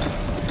them?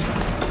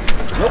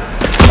 Nope.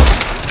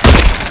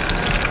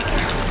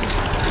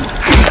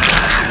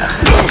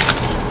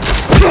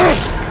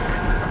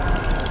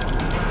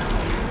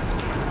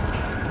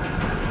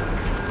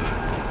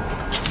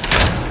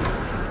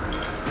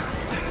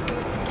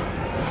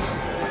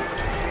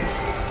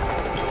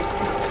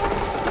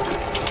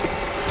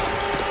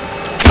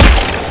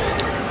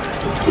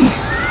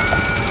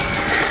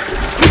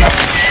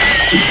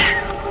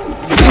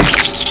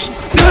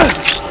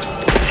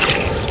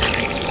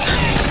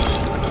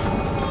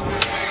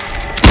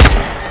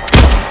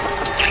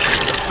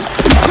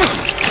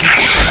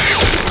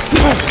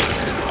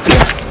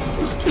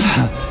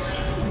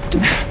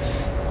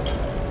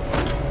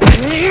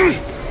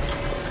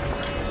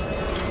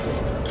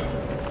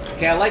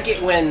 Okay, I like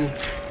it when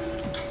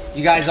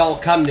you guys all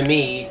come to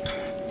me.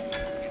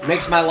 It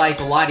makes my life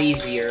a lot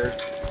easier.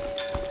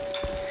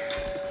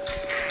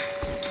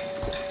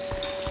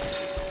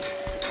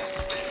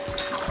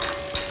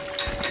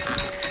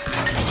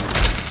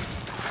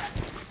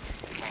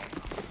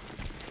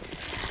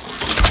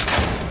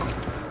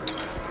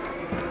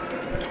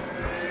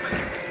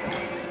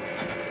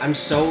 I'm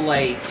so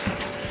like...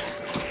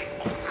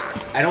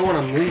 I don't want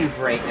to move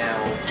right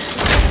now.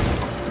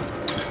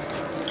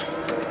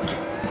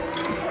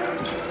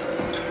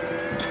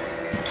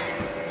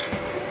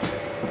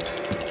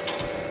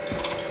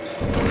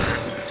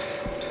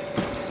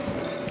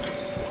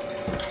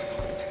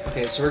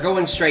 Okay, so we're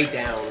going straight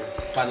down,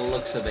 by the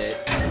looks of it.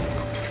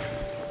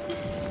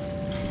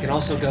 You can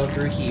also go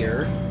through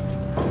here.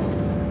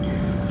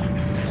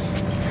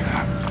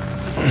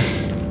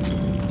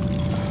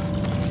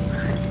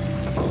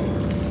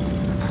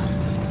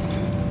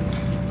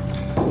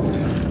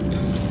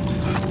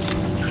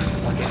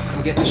 Okay,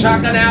 I'm getting the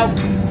shotgun out!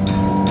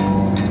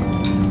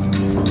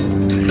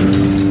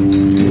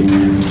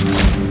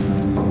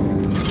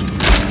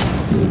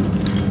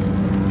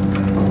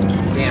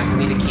 Damn,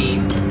 we need a key.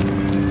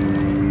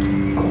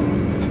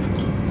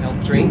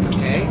 Drink,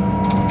 okay.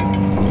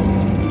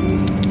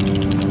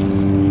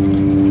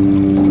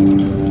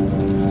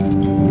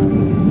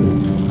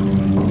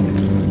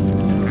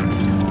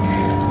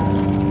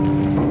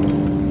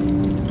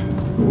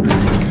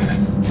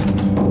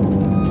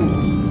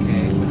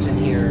 Okay, what's in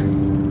here?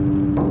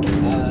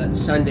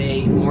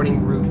 Sunday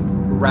morning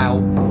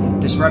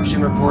route.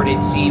 Disruption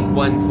reported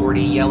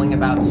C-140 yelling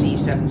about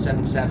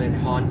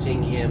C-777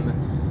 haunting him.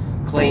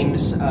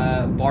 Claims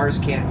bars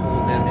can't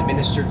hold him.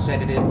 Administered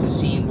sedative to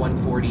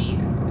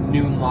C-140.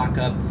 Noon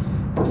lockup.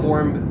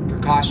 Perform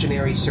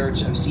precautionary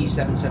search of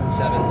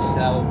C-777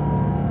 cell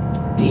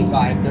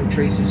D5. No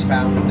traces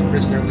found of the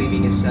prisoner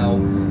leaving his cell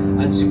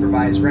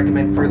unsupervised.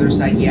 Recommend further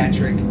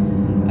psychiatric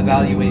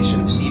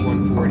evaluation of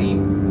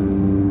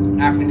C-140.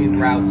 Afternoon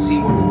route.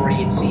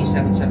 C-140 and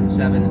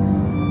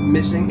C-777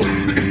 missing.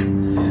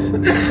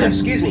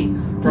 Excuse me.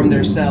 From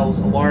their cells.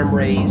 Alarm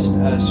raised.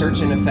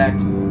 Search in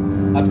effect.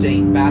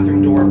 Update,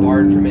 bathroom door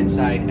barred from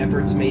inside.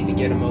 Efforts made to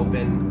get them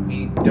open.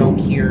 We don't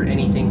hear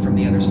anything from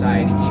the other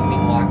side.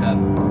 Evening lockup.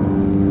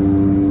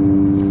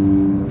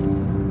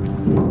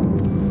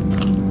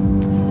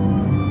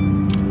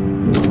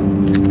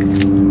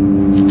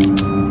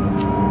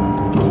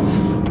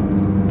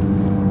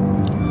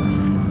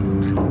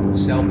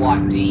 Cell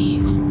block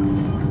D.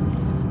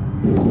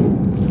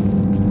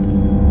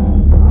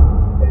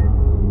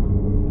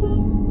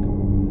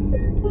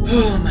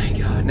 Oh my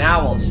god,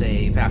 now I'll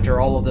save. After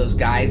all of those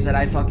guys that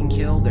I fucking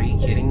killed? Are you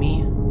kidding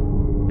me?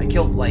 I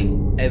killed, like,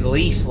 at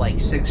least, like,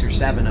 6 or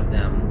 7 of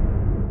them.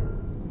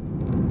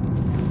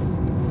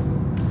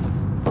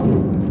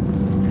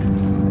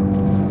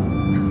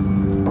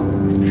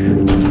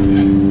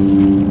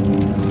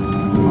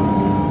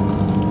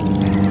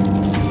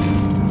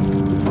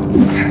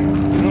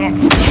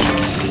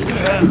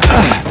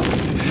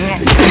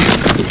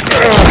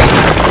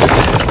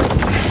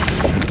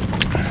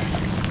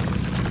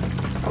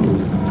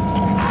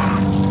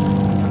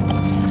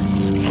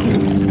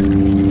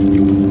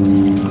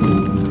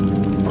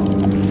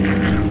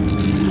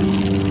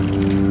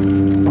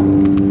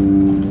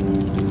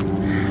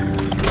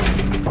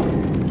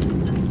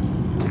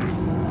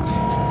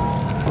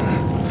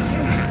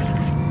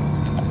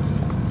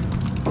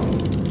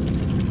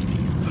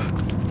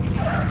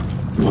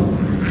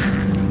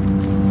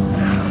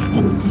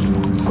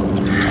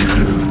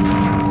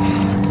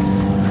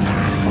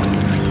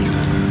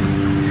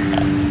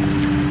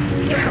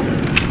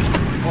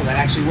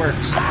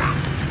 worked.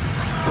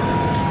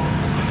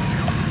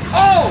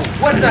 Oh!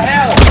 What the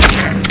hell?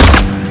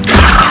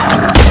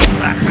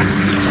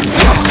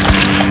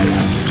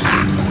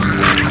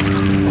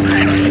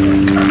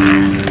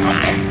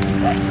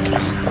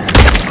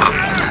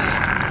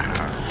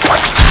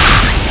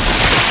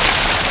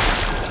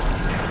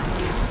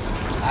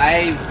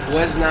 I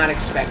was not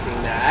expecting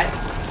that.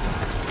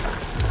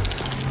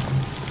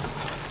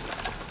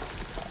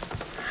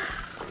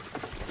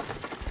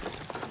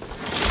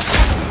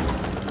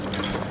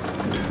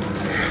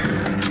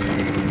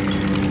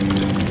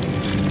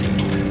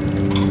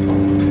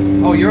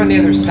 Oh, you're on the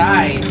other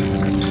side.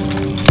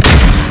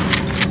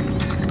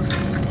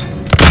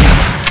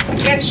 I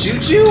can't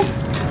shoot you?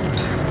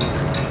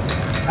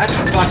 That's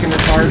fucking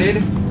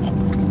retarded.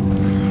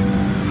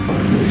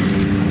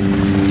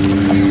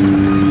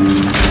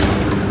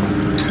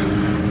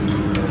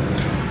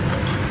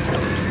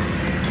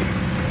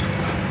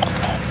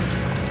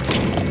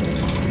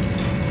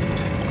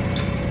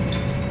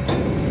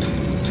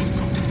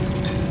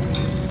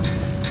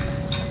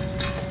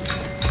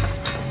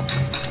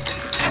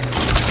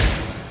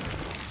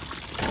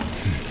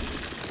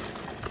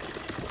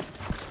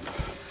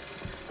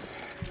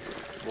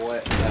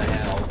 What the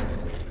hell?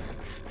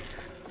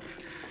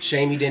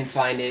 Shame you didn't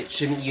find it.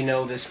 Shouldn't you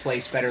know this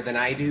place better than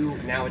I do?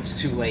 Now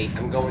it's too late.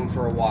 I'm going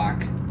for a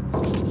walk.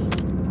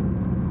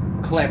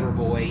 Clever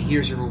boy.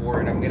 Here's your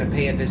reward. I'm gonna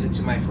pay a visit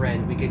to my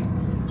friend. We could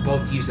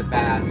both use a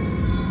bath.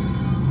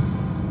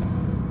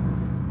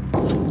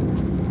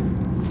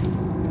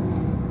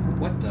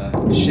 What the?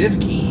 Shiv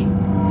key?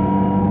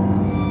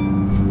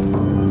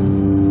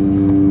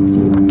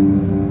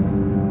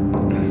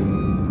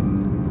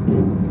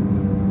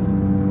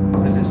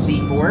 Is it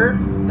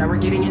C4 that we're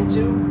getting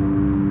into?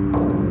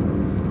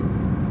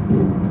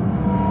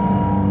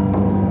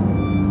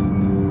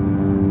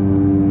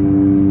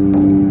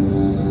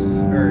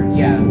 Or,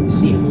 yeah,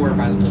 C4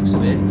 by the looks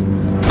of it.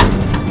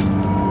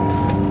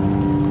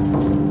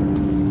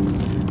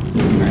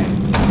 Alright.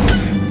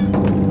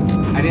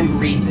 I didn't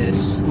read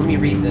this. Let me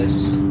read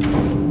this.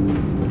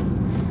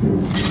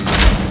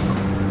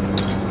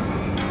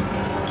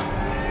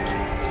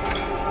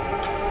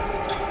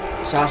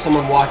 Saw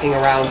someone walking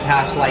around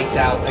past lights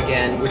out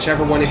again.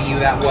 Whichever one of you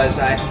that was,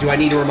 do I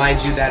need to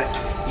remind you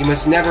that you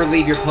must never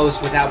leave your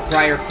post without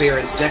prior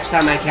clearance. Next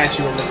time I catch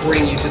you, I'm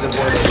reporting you to the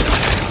warden.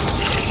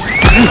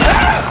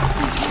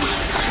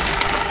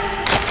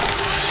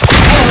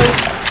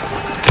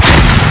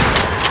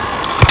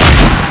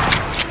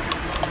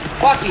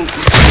 Fucking...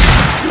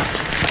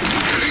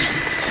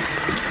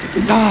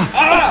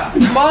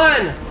 come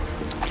on!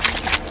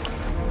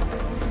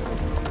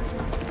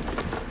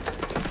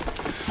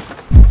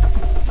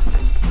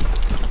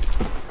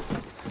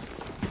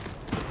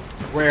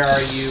 Where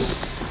are you?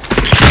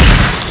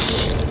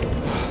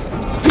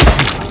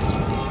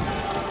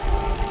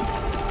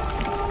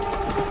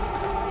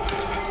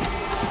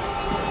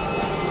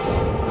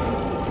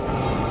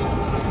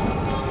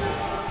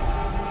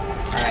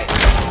 Alright.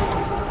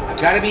 I've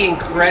got to be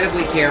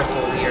incredibly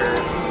careful here.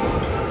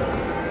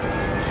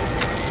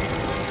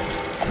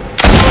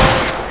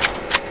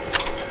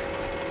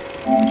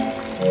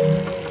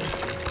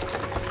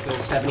 Kill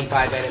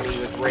 75 enemy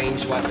with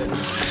ranged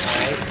weapons.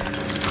 Alright.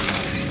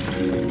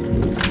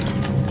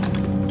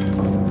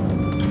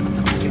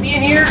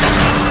 In here,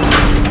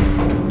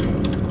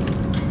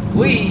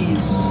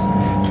 please.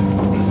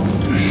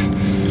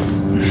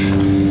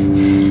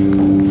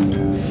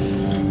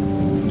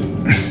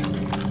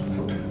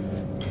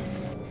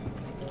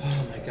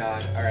 Oh my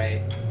god,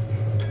 alright.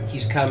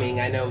 He's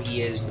coming, I know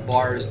he is. The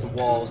bars, the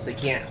walls, they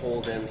can't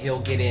hold him. He'll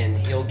get in,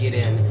 he'll get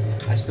in.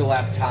 I still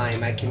have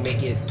time, I can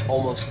make it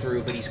almost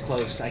through, but he's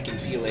close, I can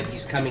feel it.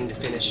 He's coming to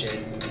finish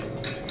it.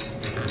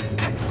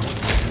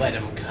 Let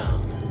him come.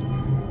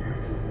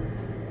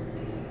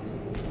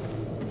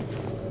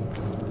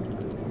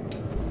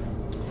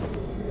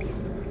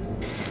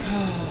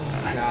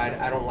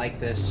 I don't like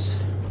this.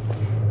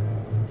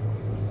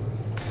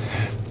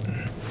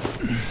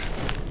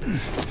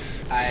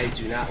 I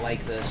do not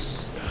like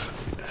this.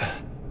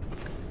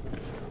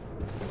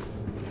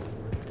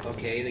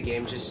 Okay, the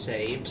game just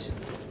saved.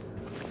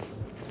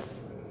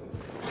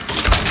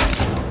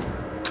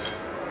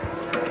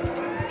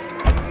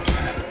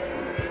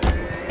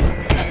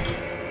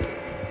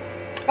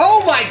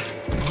 Oh my...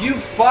 You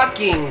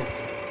fucking...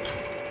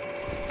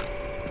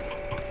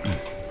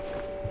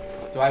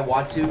 Do I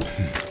want to?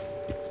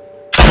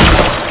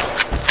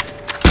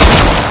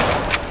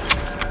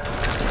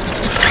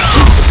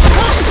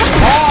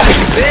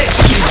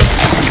 Bitch!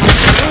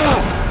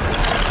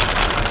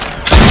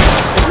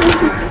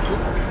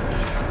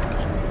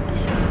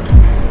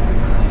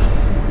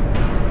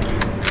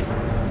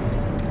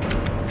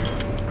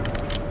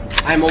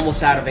 I'm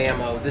almost out of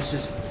ammo. This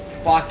is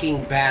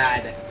fucking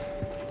bad.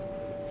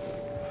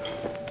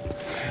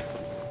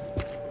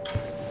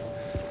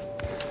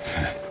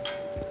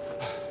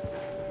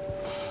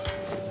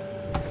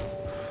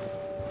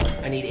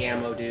 I need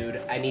ammo,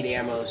 dude. I need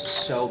ammo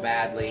so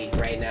badly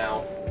right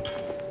now.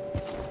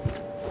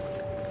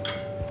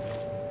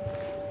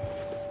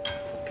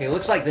 Okay,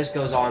 looks like this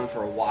goes on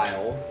for a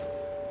while.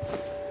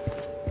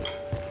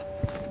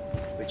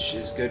 Which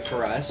is good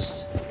for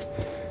us.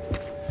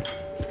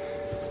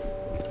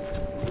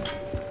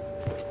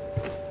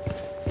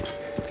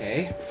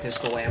 Okay,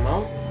 pistol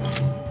ammo.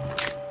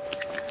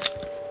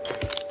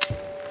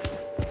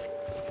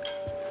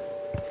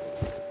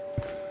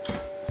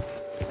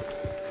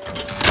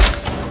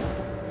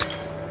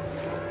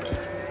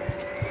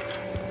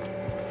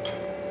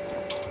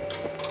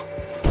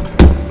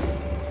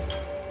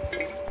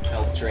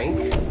 Health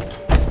drink.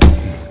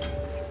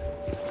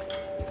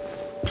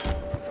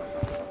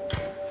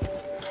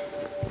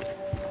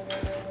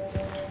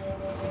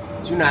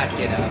 Do not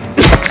get up.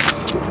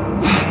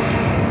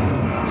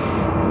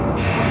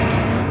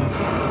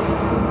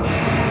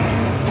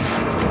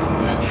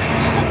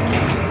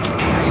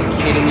 Are you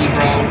kidding me,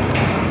 bro?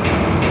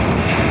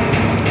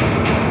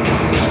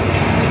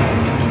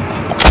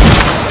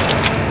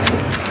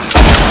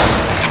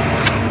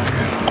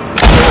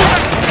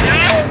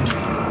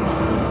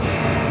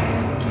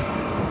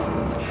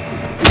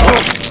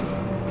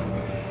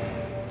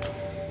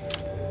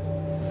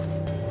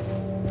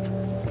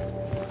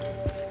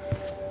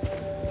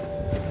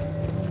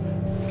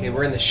 Okay,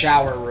 we're in the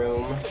shower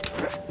room.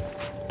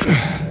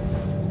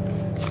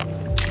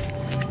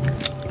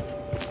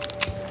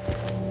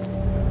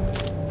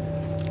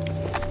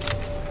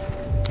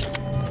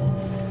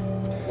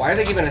 Why are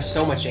they giving us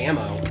so much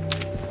ammo?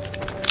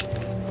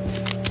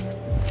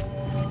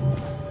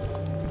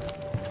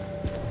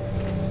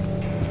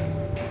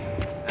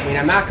 I mean,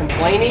 I'm not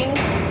complaining,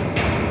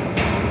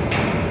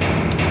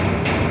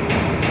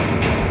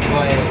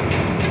 but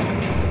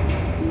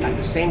at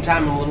the same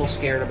time, I'm a little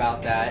scared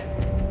about that.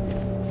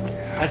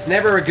 That's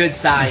never a good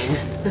sign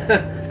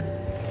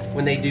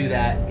when they do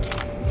that.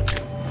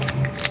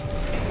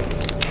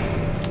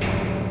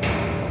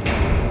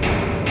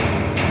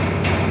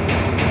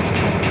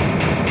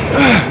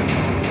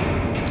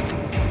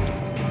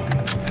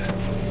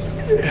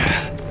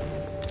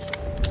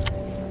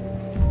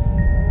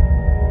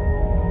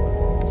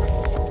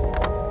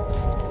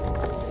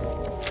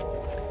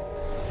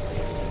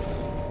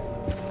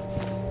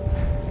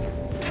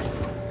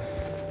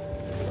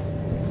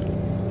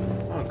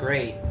 Oh,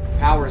 great.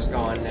 Power's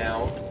gone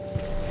now.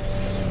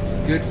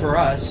 Good for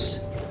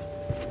us.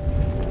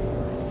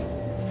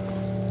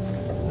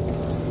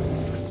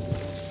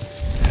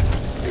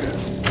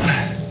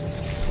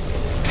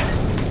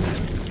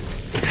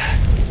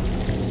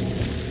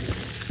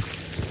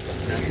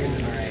 Nothing?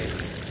 Alright.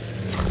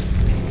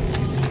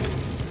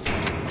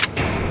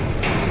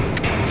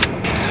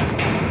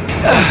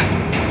 I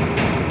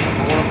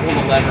want to pull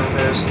the lever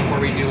first before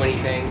we do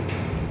anything.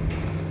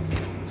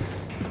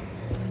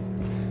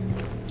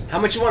 How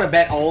much you want to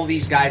bet all of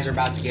these guys are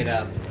about to get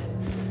up?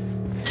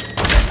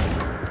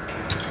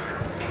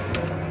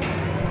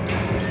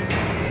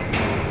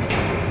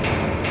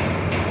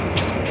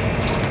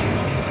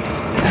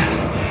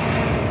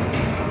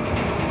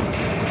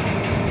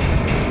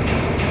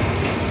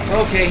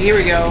 Okay, here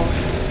we go.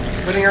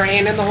 Putting our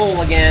hand in the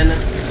hole again.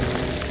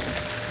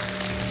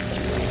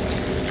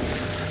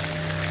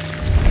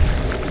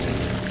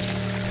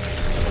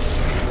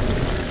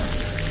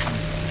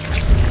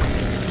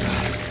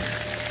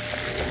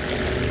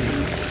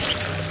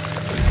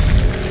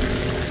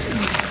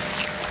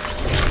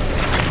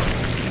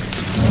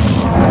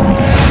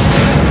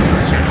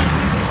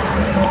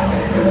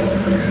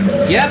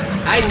 Yep,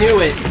 I knew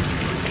it.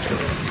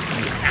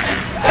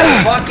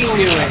 I fucking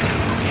knew it.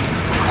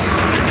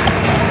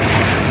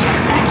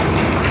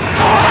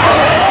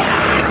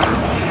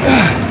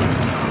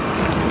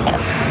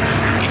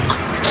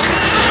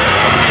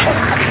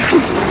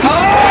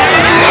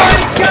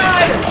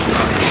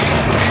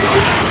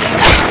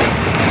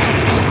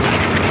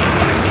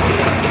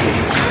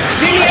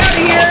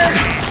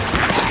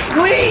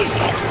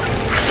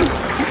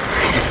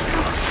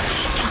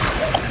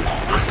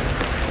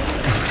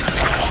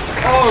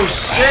 Oh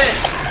shit!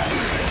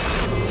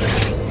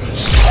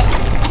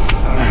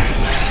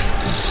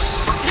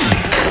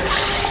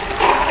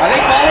 Are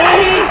they following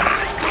me?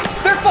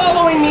 They're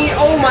following me!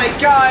 Oh my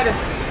god!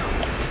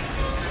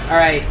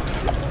 Alright.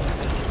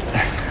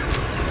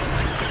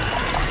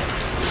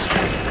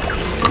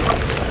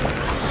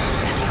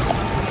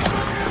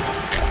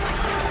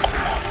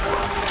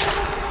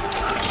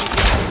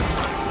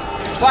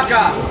 Fuck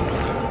off!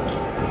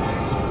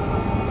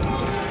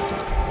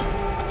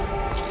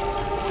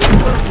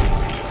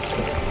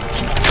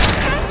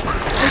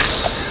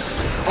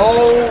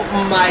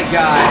 Oh my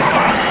god.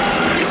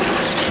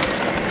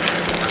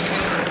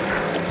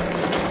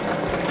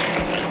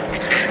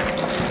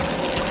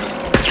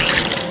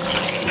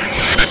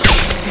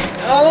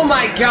 Oh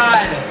my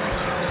god.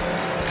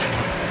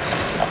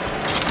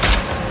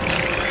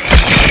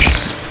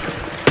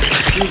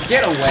 Dude,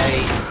 get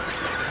away.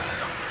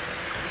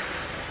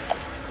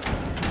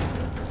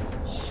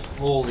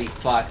 Holy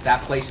fuck,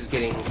 that place is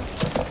getting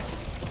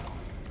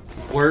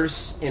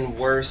worse and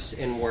worse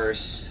and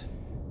worse.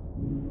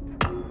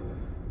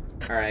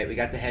 Alright, we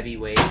got the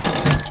heavyweight.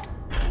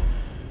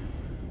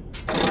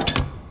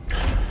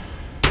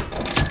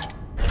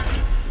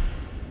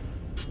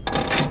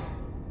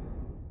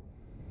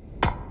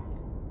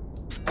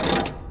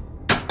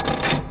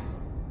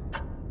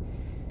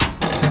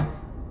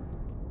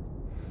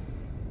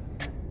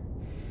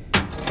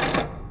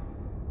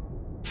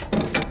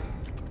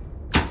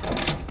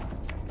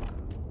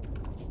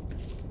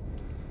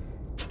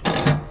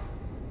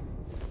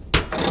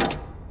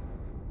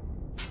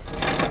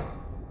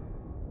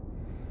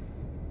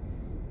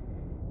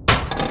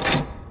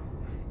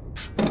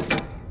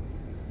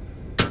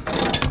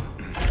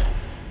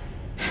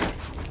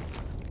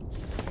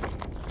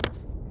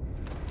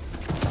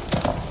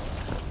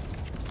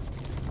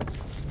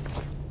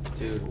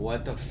 Dude,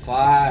 what the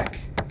fuck?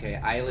 Okay,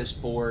 eyeless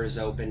bore is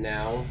open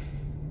now.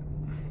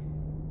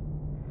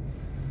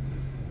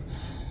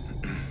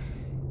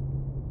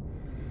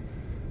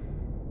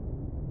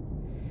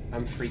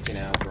 I'm freaking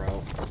out,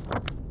 bro.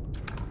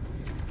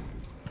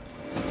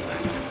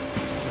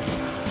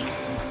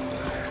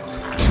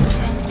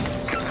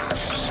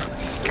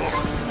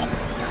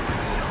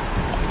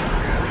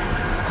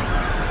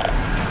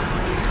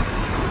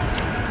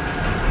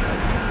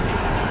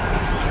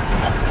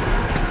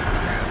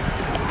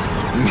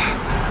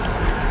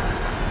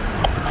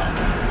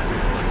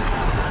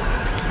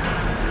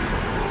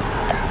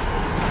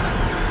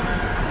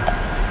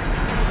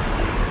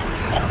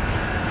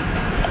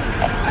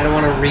 I don't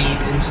want to read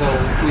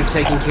until we've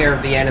taken care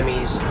of the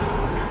enemies.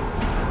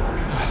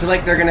 I feel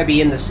like they're gonna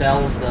be in the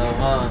cells though,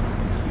 huh?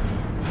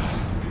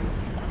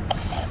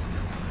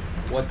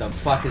 What the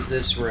fuck is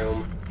this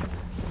room?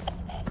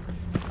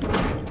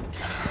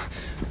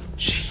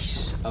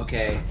 Jeez,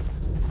 okay.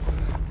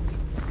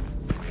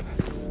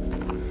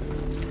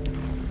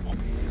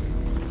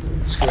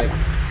 Screw it.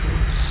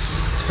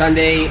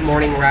 Sunday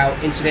morning route,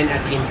 incident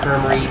at the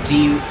infirmary,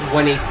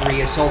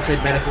 D-183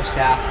 assaulted medical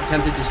staff,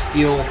 attempted to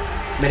steal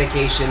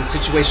medication,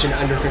 situation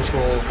under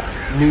control,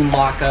 noon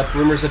lockup,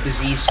 rumors of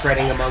disease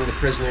spreading among the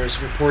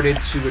prisoners, reported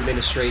to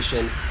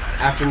administration,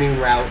 afternoon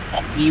route,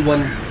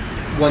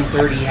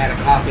 E-130 had a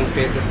coughing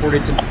fit,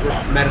 reported to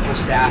medical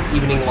staff,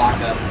 evening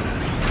lockup.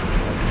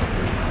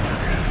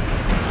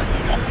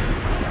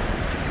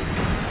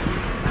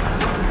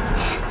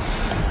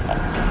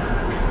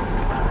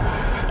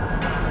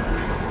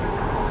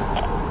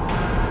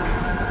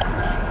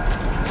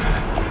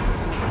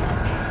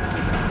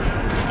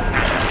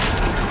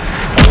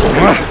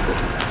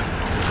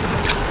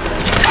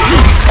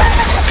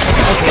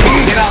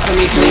 Get off of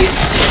me,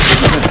 please.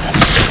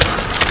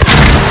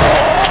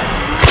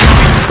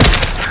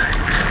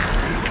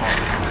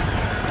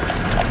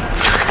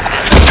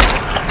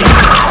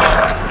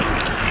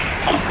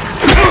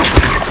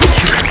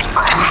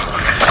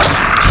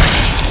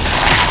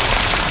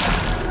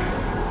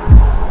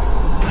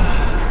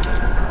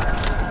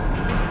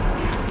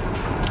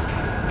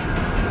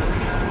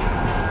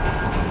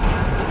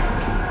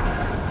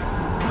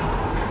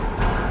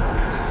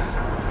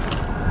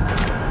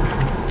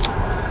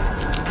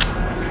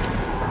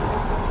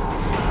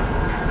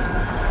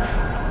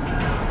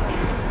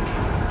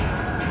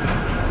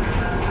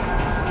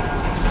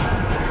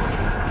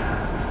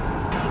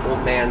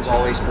 Man's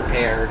always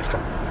prepared.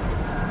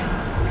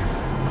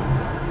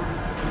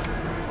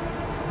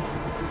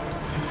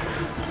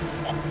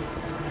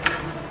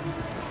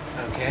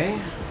 Okay,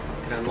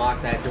 can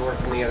unlock that door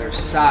from the other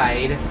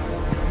side.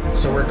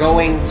 So we're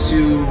going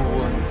to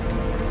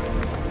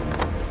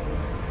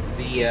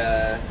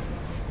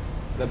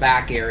the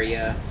back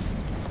area,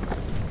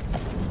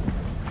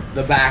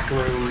 the back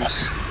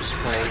rooms. Just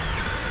playing.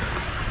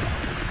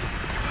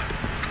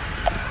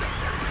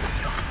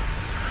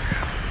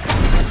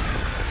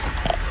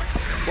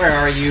 Where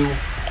are you?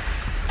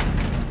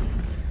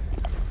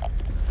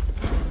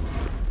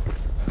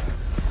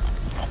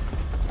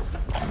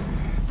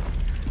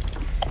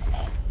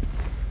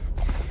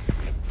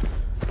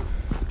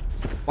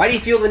 Why do you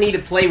feel the need to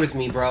play with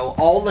me, bro?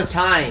 All the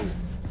time.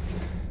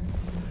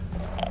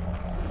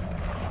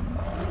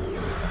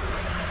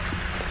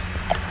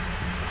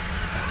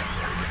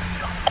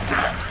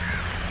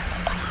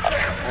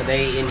 Are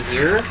they in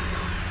here?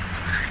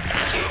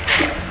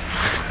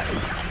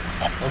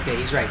 Okay,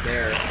 he's right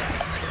there.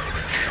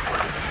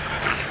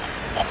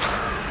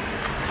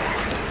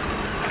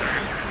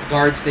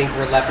 Guards think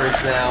we're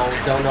leopards now.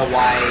 Don't know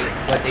why,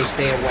 but they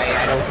stay away.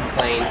 I don't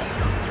complain.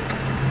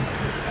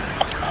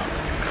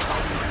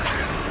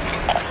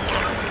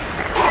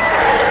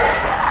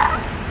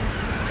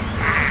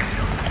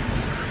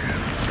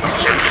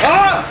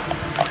 Ah!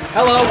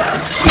 Hello.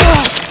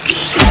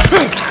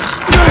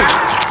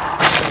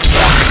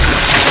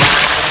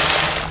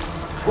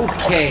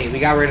 Okay, we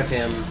got rid of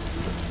him.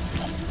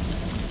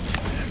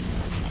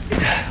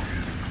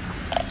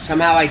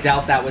 Somehow I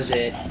doubt that was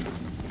it.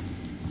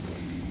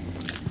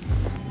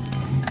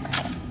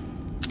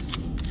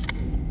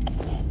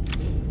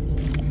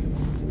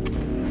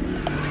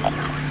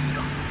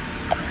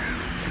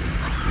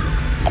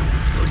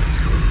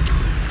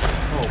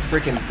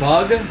 Freaking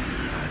bug.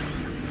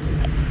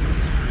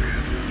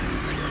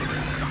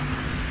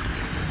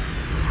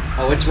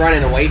 Oh, it's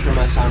running away from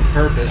us on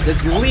purpose.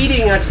 It's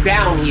leading us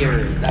down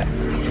here. That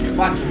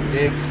fucking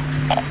dick.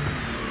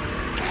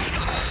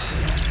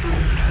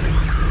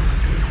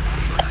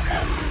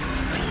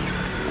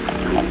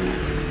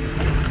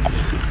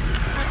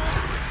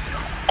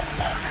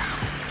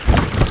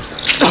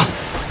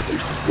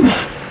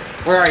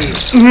 Where are you?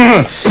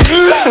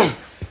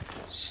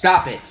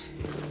 Stop it.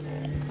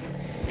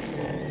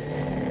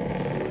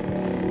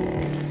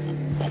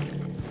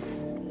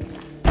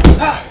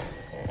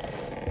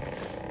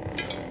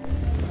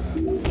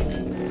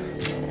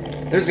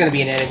 There's gonna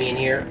be an enemy in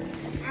here.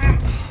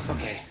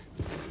 Okay.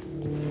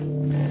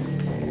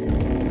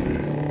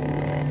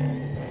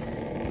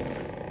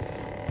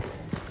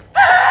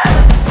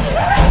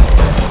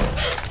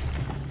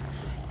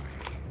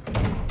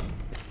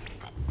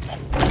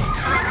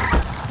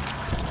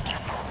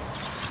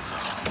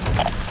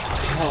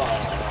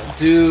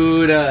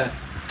 Dude,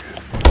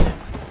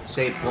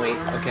 save point,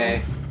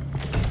 okay.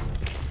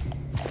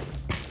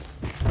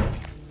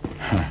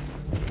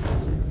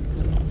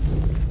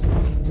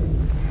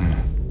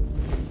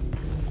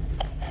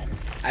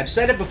 I've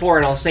said it before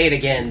and I'll say it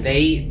again.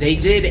 They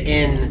did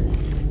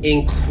an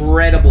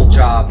incredible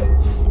job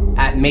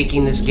at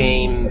making this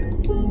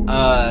game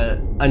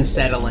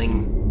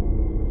unsettling.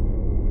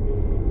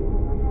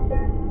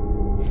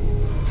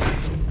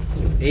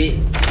 It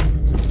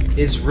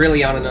is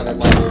really on another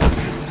level.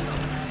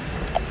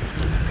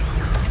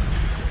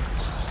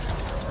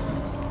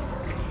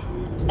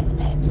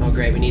 Oh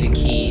great, we need a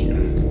key.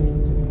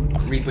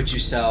 Reap what you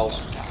sow.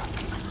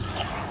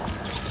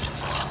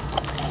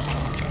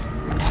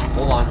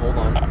 Hold on, hold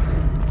on.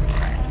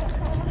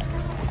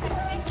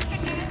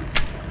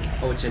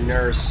 Oh, it's a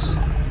nurse.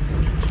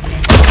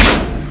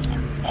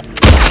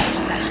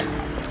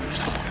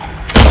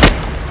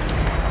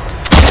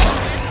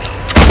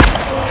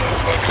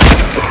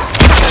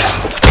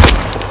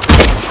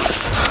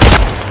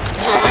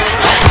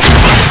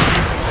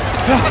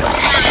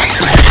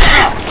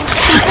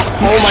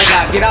 Oh my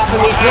god, get off of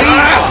me,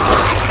 please!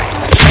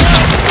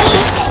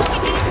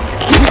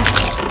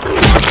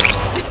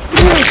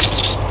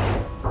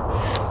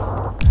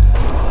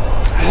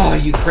 Oh,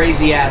 you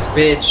crazy ass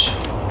bitch.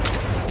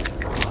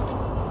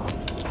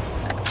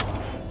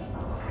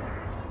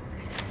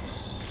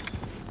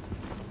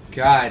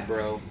 God,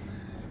 bro.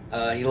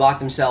 He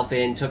locked himself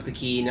in, took the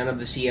key. None of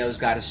the COs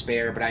got a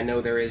spare, but I know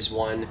there is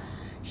one.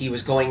 He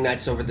was going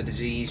nuts over the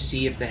disease.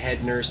 See if the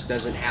head nurse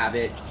doesn't have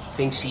it.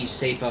 Thinks he's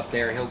safe up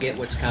there. He'll get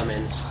what's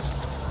coming.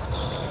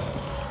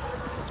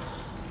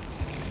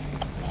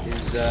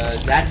 Is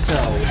that so?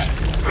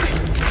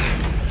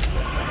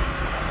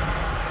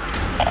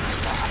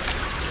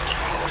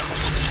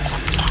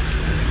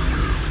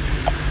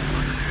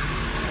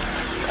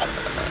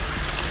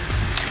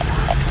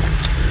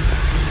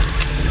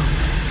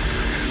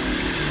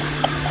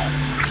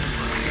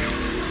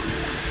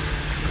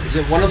 Is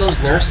it one of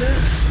those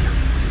nurses?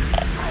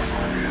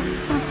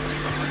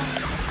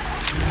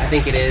 I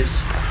think it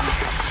is.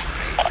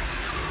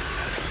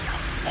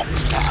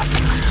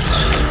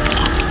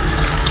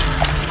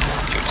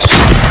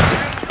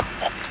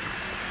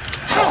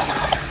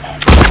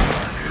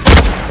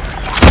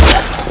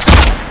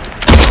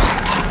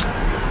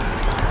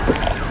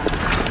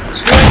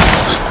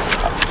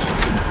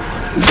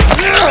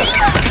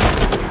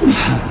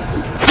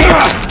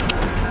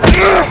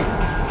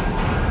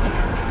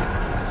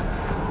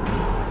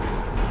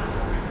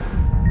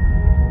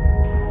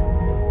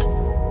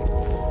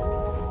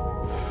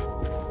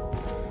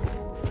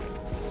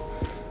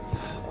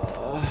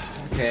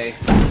 Okay.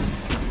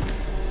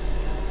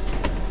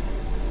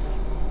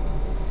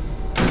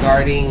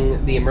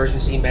 Regarding the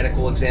emergency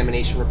medical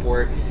examination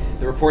report,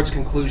 the report's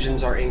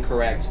conclusions are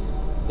incorrect.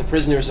 The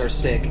prisoners are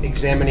sick.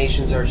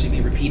 Examinations are to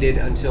be repeated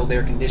until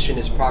their condition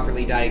is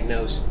properly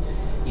diagnosed.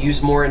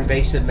 Use more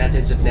invasive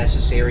methods if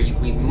necessary.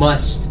 We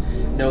must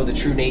know the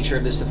true nature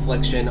of this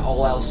affliction.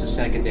 All else is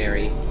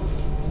secondary.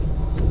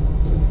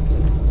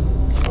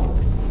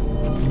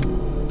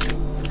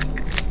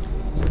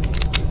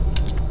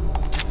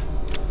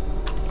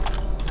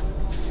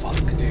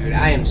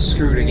 I am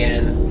screwed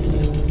again.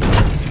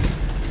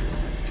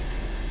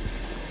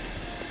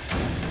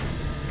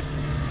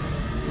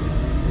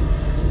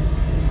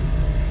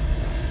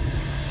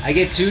 I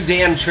get too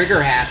damn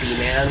trigger happy,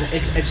 man.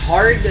 It's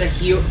hard to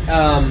heal.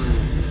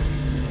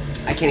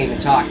 I can't even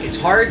talk. It's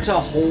hard to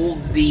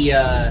hold the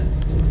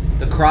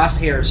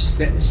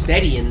crosshairs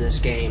steady in this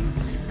game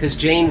because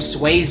James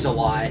sways a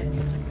lot.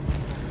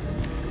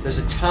 There's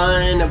a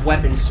ton of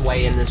weapon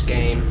sway in this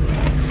game.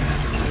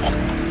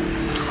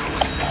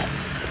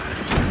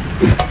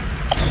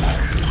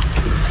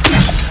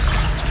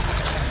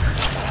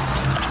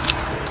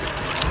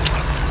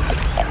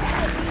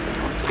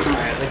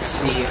 Let's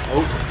see.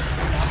 Oh.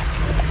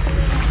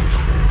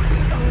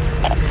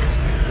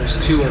 There's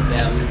two of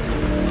them.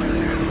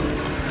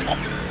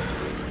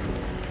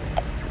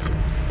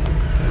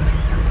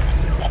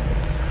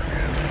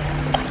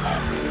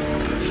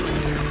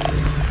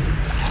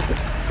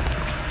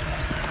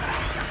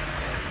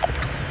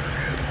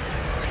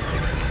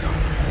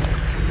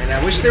 And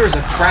I wish there was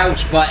a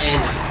crouch button.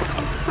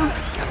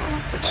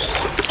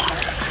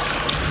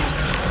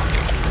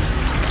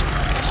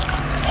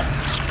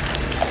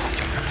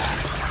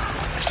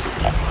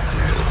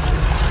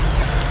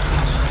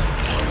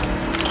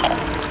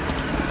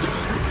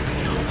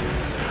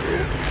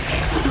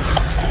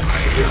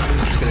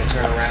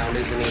 Turn around,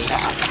 isn't he?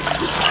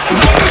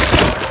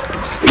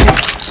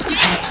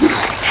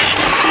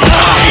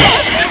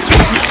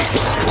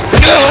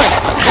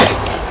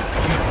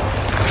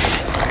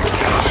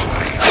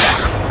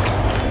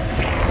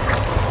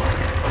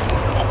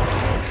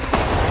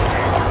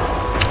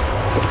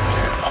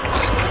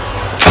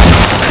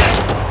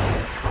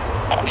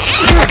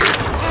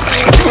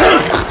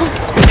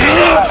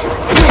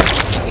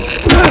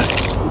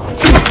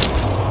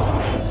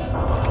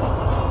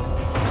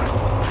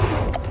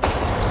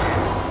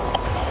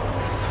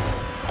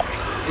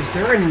 Is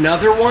there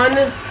another one?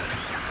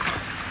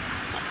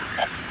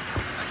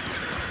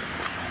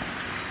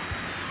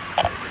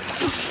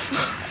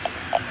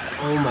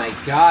 Oh my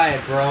god,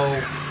 bro.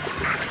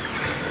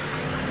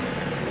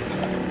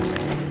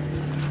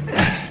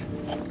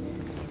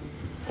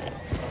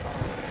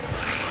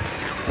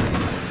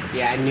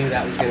 Yeah, I knew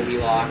that was gonna be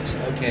locked.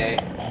 Okay.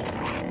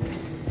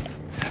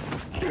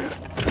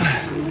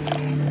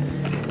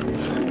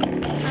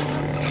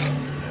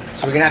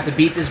 So we're gonna have to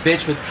beat this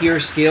bitch with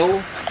pure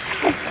skill.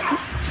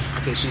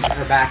 Okay,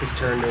 her back is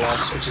turned to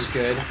us, which is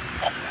good.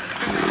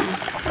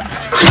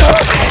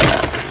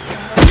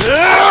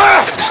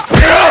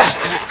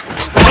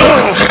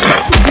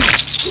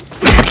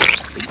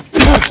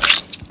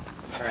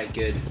 Alright,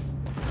 good.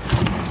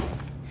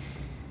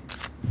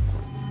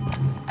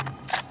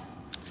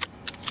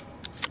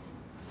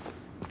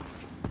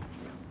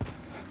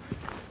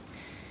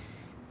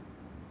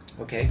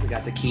 Okay, we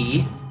got the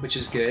key, which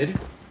is good.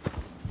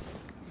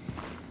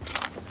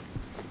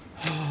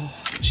 Oh,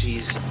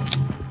 jeez.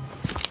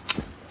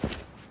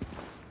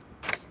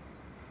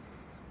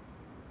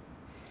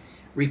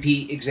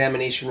 Repeat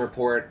examination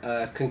report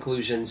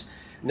conclusions.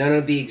 None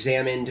of the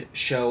examined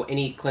show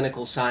any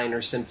clinical sign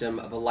or symptom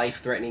of a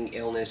life-threatening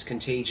illness,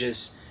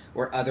 contagious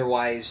or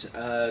otherwise.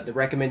 The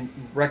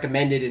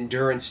recommended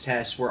endurance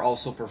tests were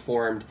also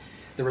performed.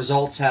 The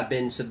results have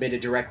been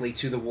submitted directly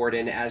to the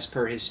warden as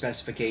per his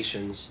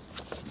specifications.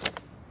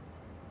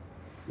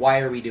 Why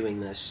are we doing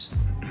this?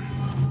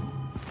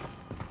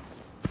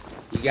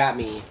 You got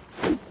me.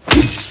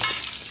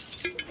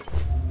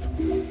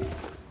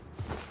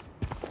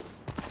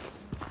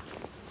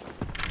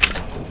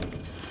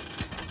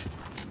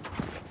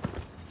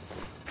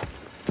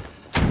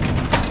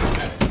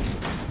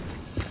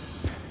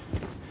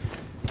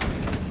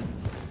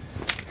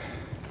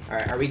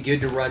 Alright, are we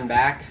good to run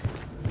back?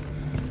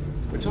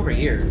 What's over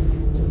here?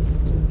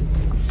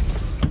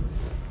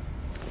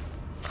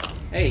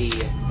 Hey.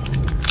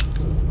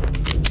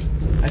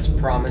 That's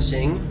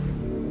promising.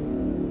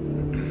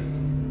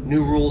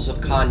 New rules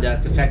of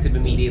conduct, effective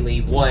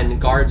immediately. 1.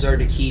 Guards are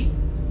to keep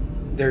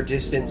their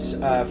distance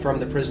from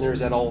the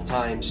prisoners at all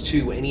times.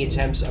 2. Any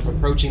attempts of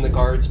approaching the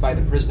guards by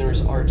the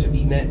prisoners are to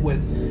be met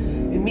with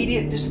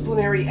immediate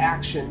disciplinary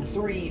action.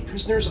 3.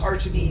 Prisoners are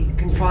to be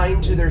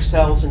confined to their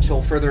cells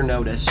until further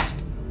notice.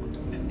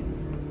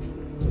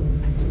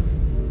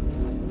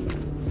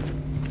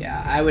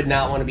 Yeah, I would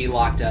not want to be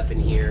locked up in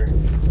here.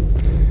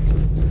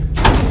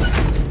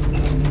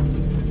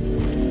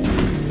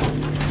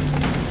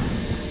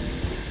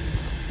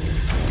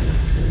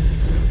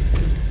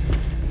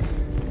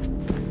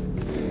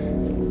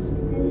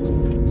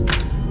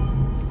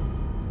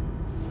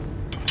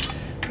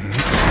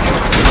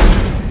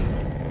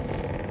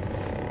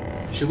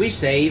 Should we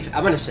save?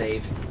 I'm gonna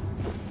save.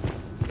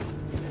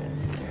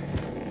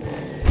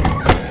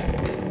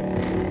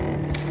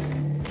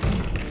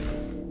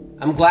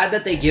 I'm glad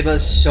that they give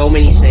us so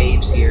many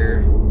saves here.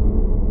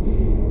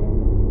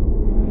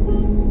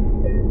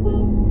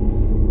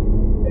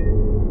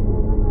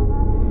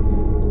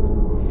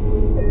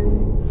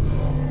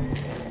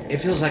 It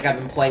feels like I've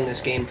been playing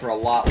this game for a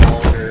lot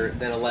longer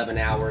than 11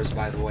 hours,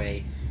 by the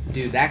way.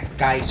 Dude, that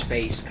guy's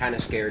face kind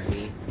of scared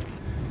me.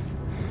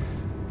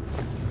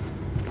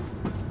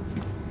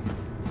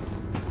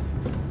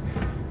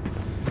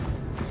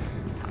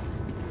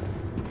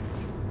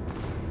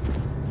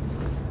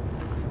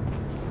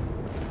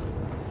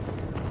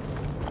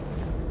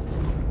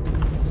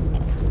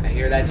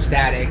 That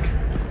static.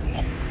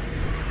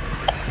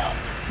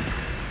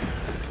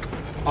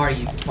 Are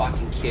you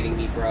fucking kidding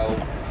me, bro?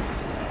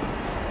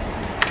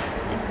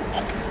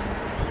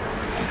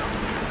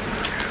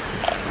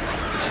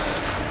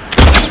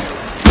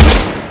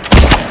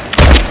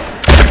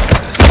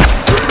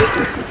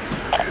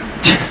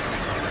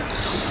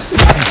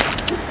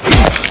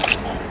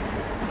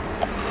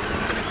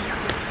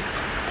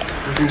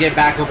 We can get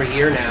back over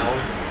here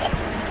now.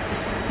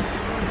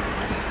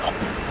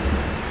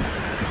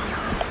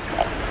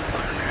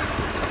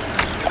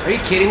 Are you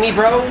kidding me,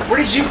 bro? Where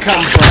did you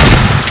come from?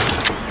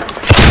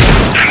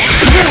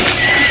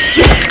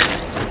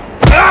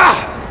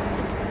 Ah!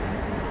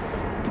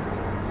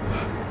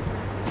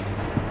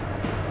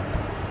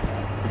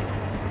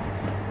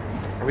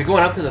 Are we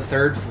going up to the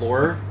 3rd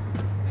floor?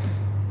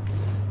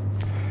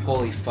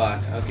 Holy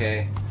fuck,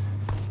 okay.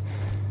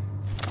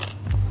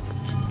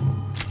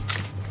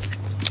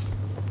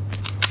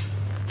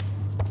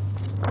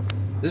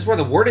 This is where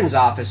the warden's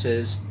office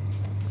is.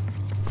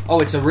 Oh,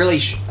 it's a really,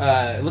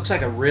 it looks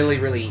like a really,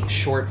 really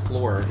short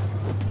floor.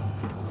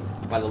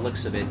 By the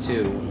looks of it,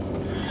 too.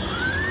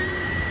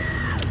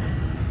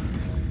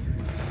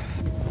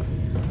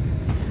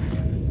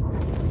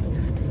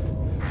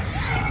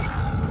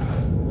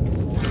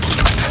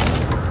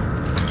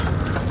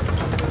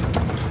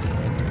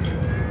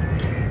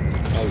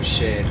 Oh,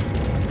 shit.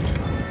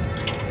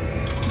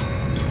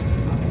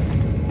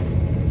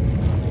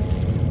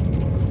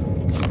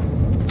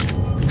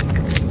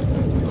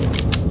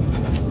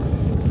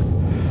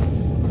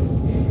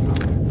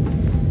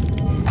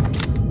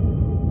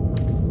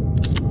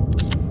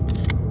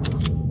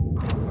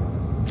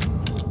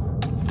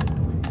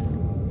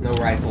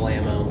 Rifle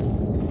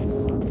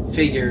ammo.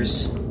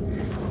 Figures.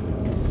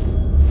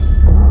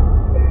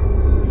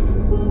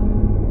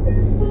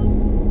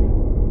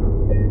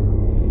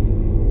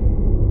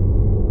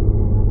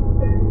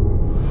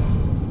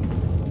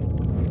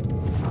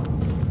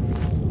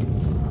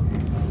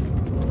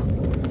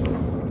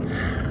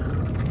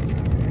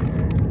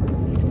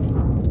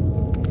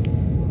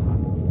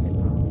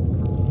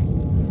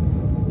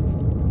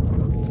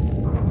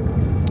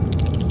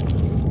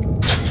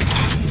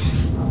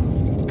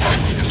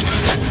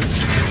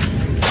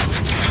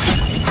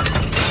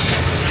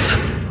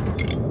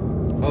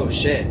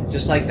 shit.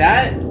 Just like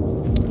that?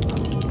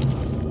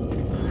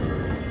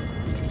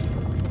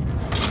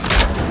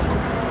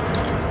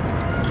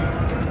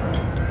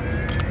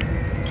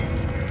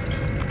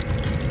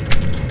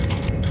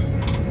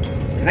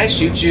 Can I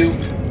shoot you?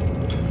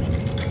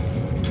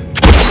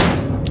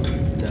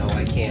 No,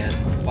 I can't.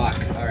 Fuck.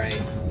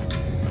 Alright.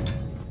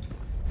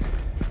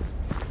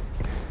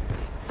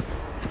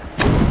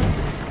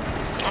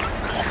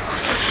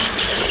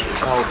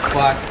 Oh,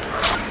 fuck.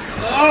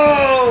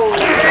 Oh! Oh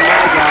my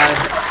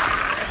god.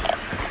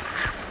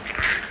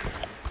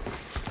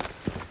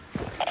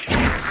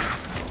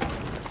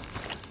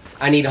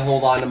 I need to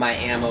hold on to my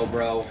ammo,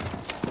 bro.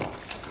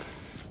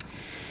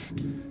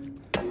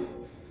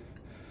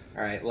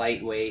 Alright,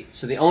 lightweight.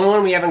 So the only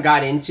one we haven't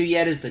got into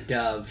yet is the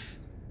dove.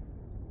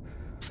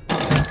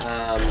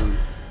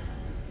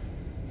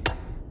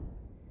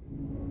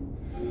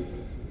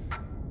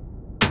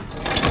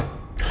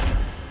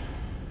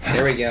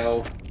 There we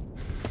go.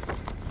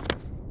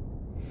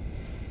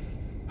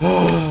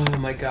 Oh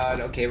my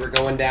god. Okay, we're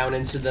going down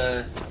into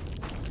the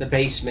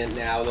basement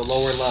now, the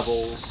lower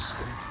levels.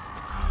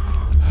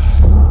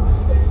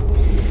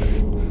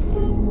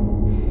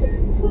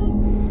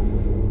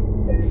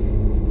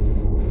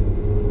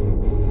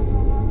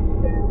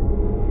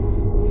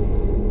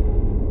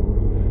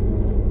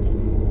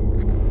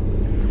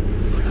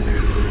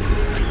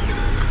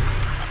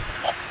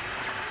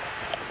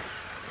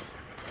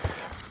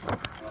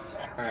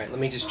 Alright, let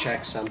me just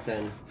check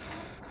something.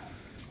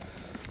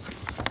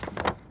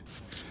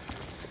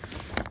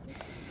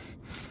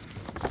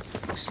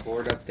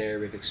 Explored up there,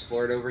 we've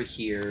explored over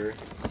here.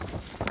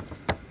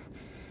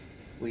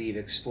 We've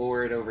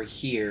explored over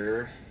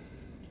here.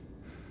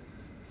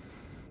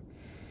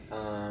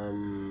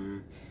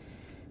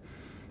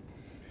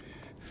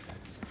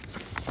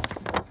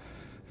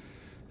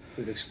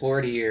 We've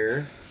explored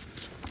here.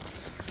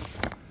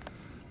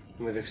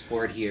 And we've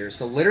explored here.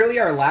 So literally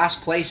our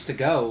last place to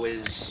go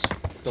is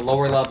the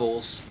lower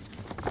levels.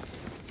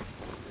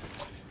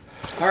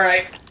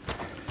 Alright,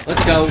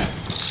 let's go.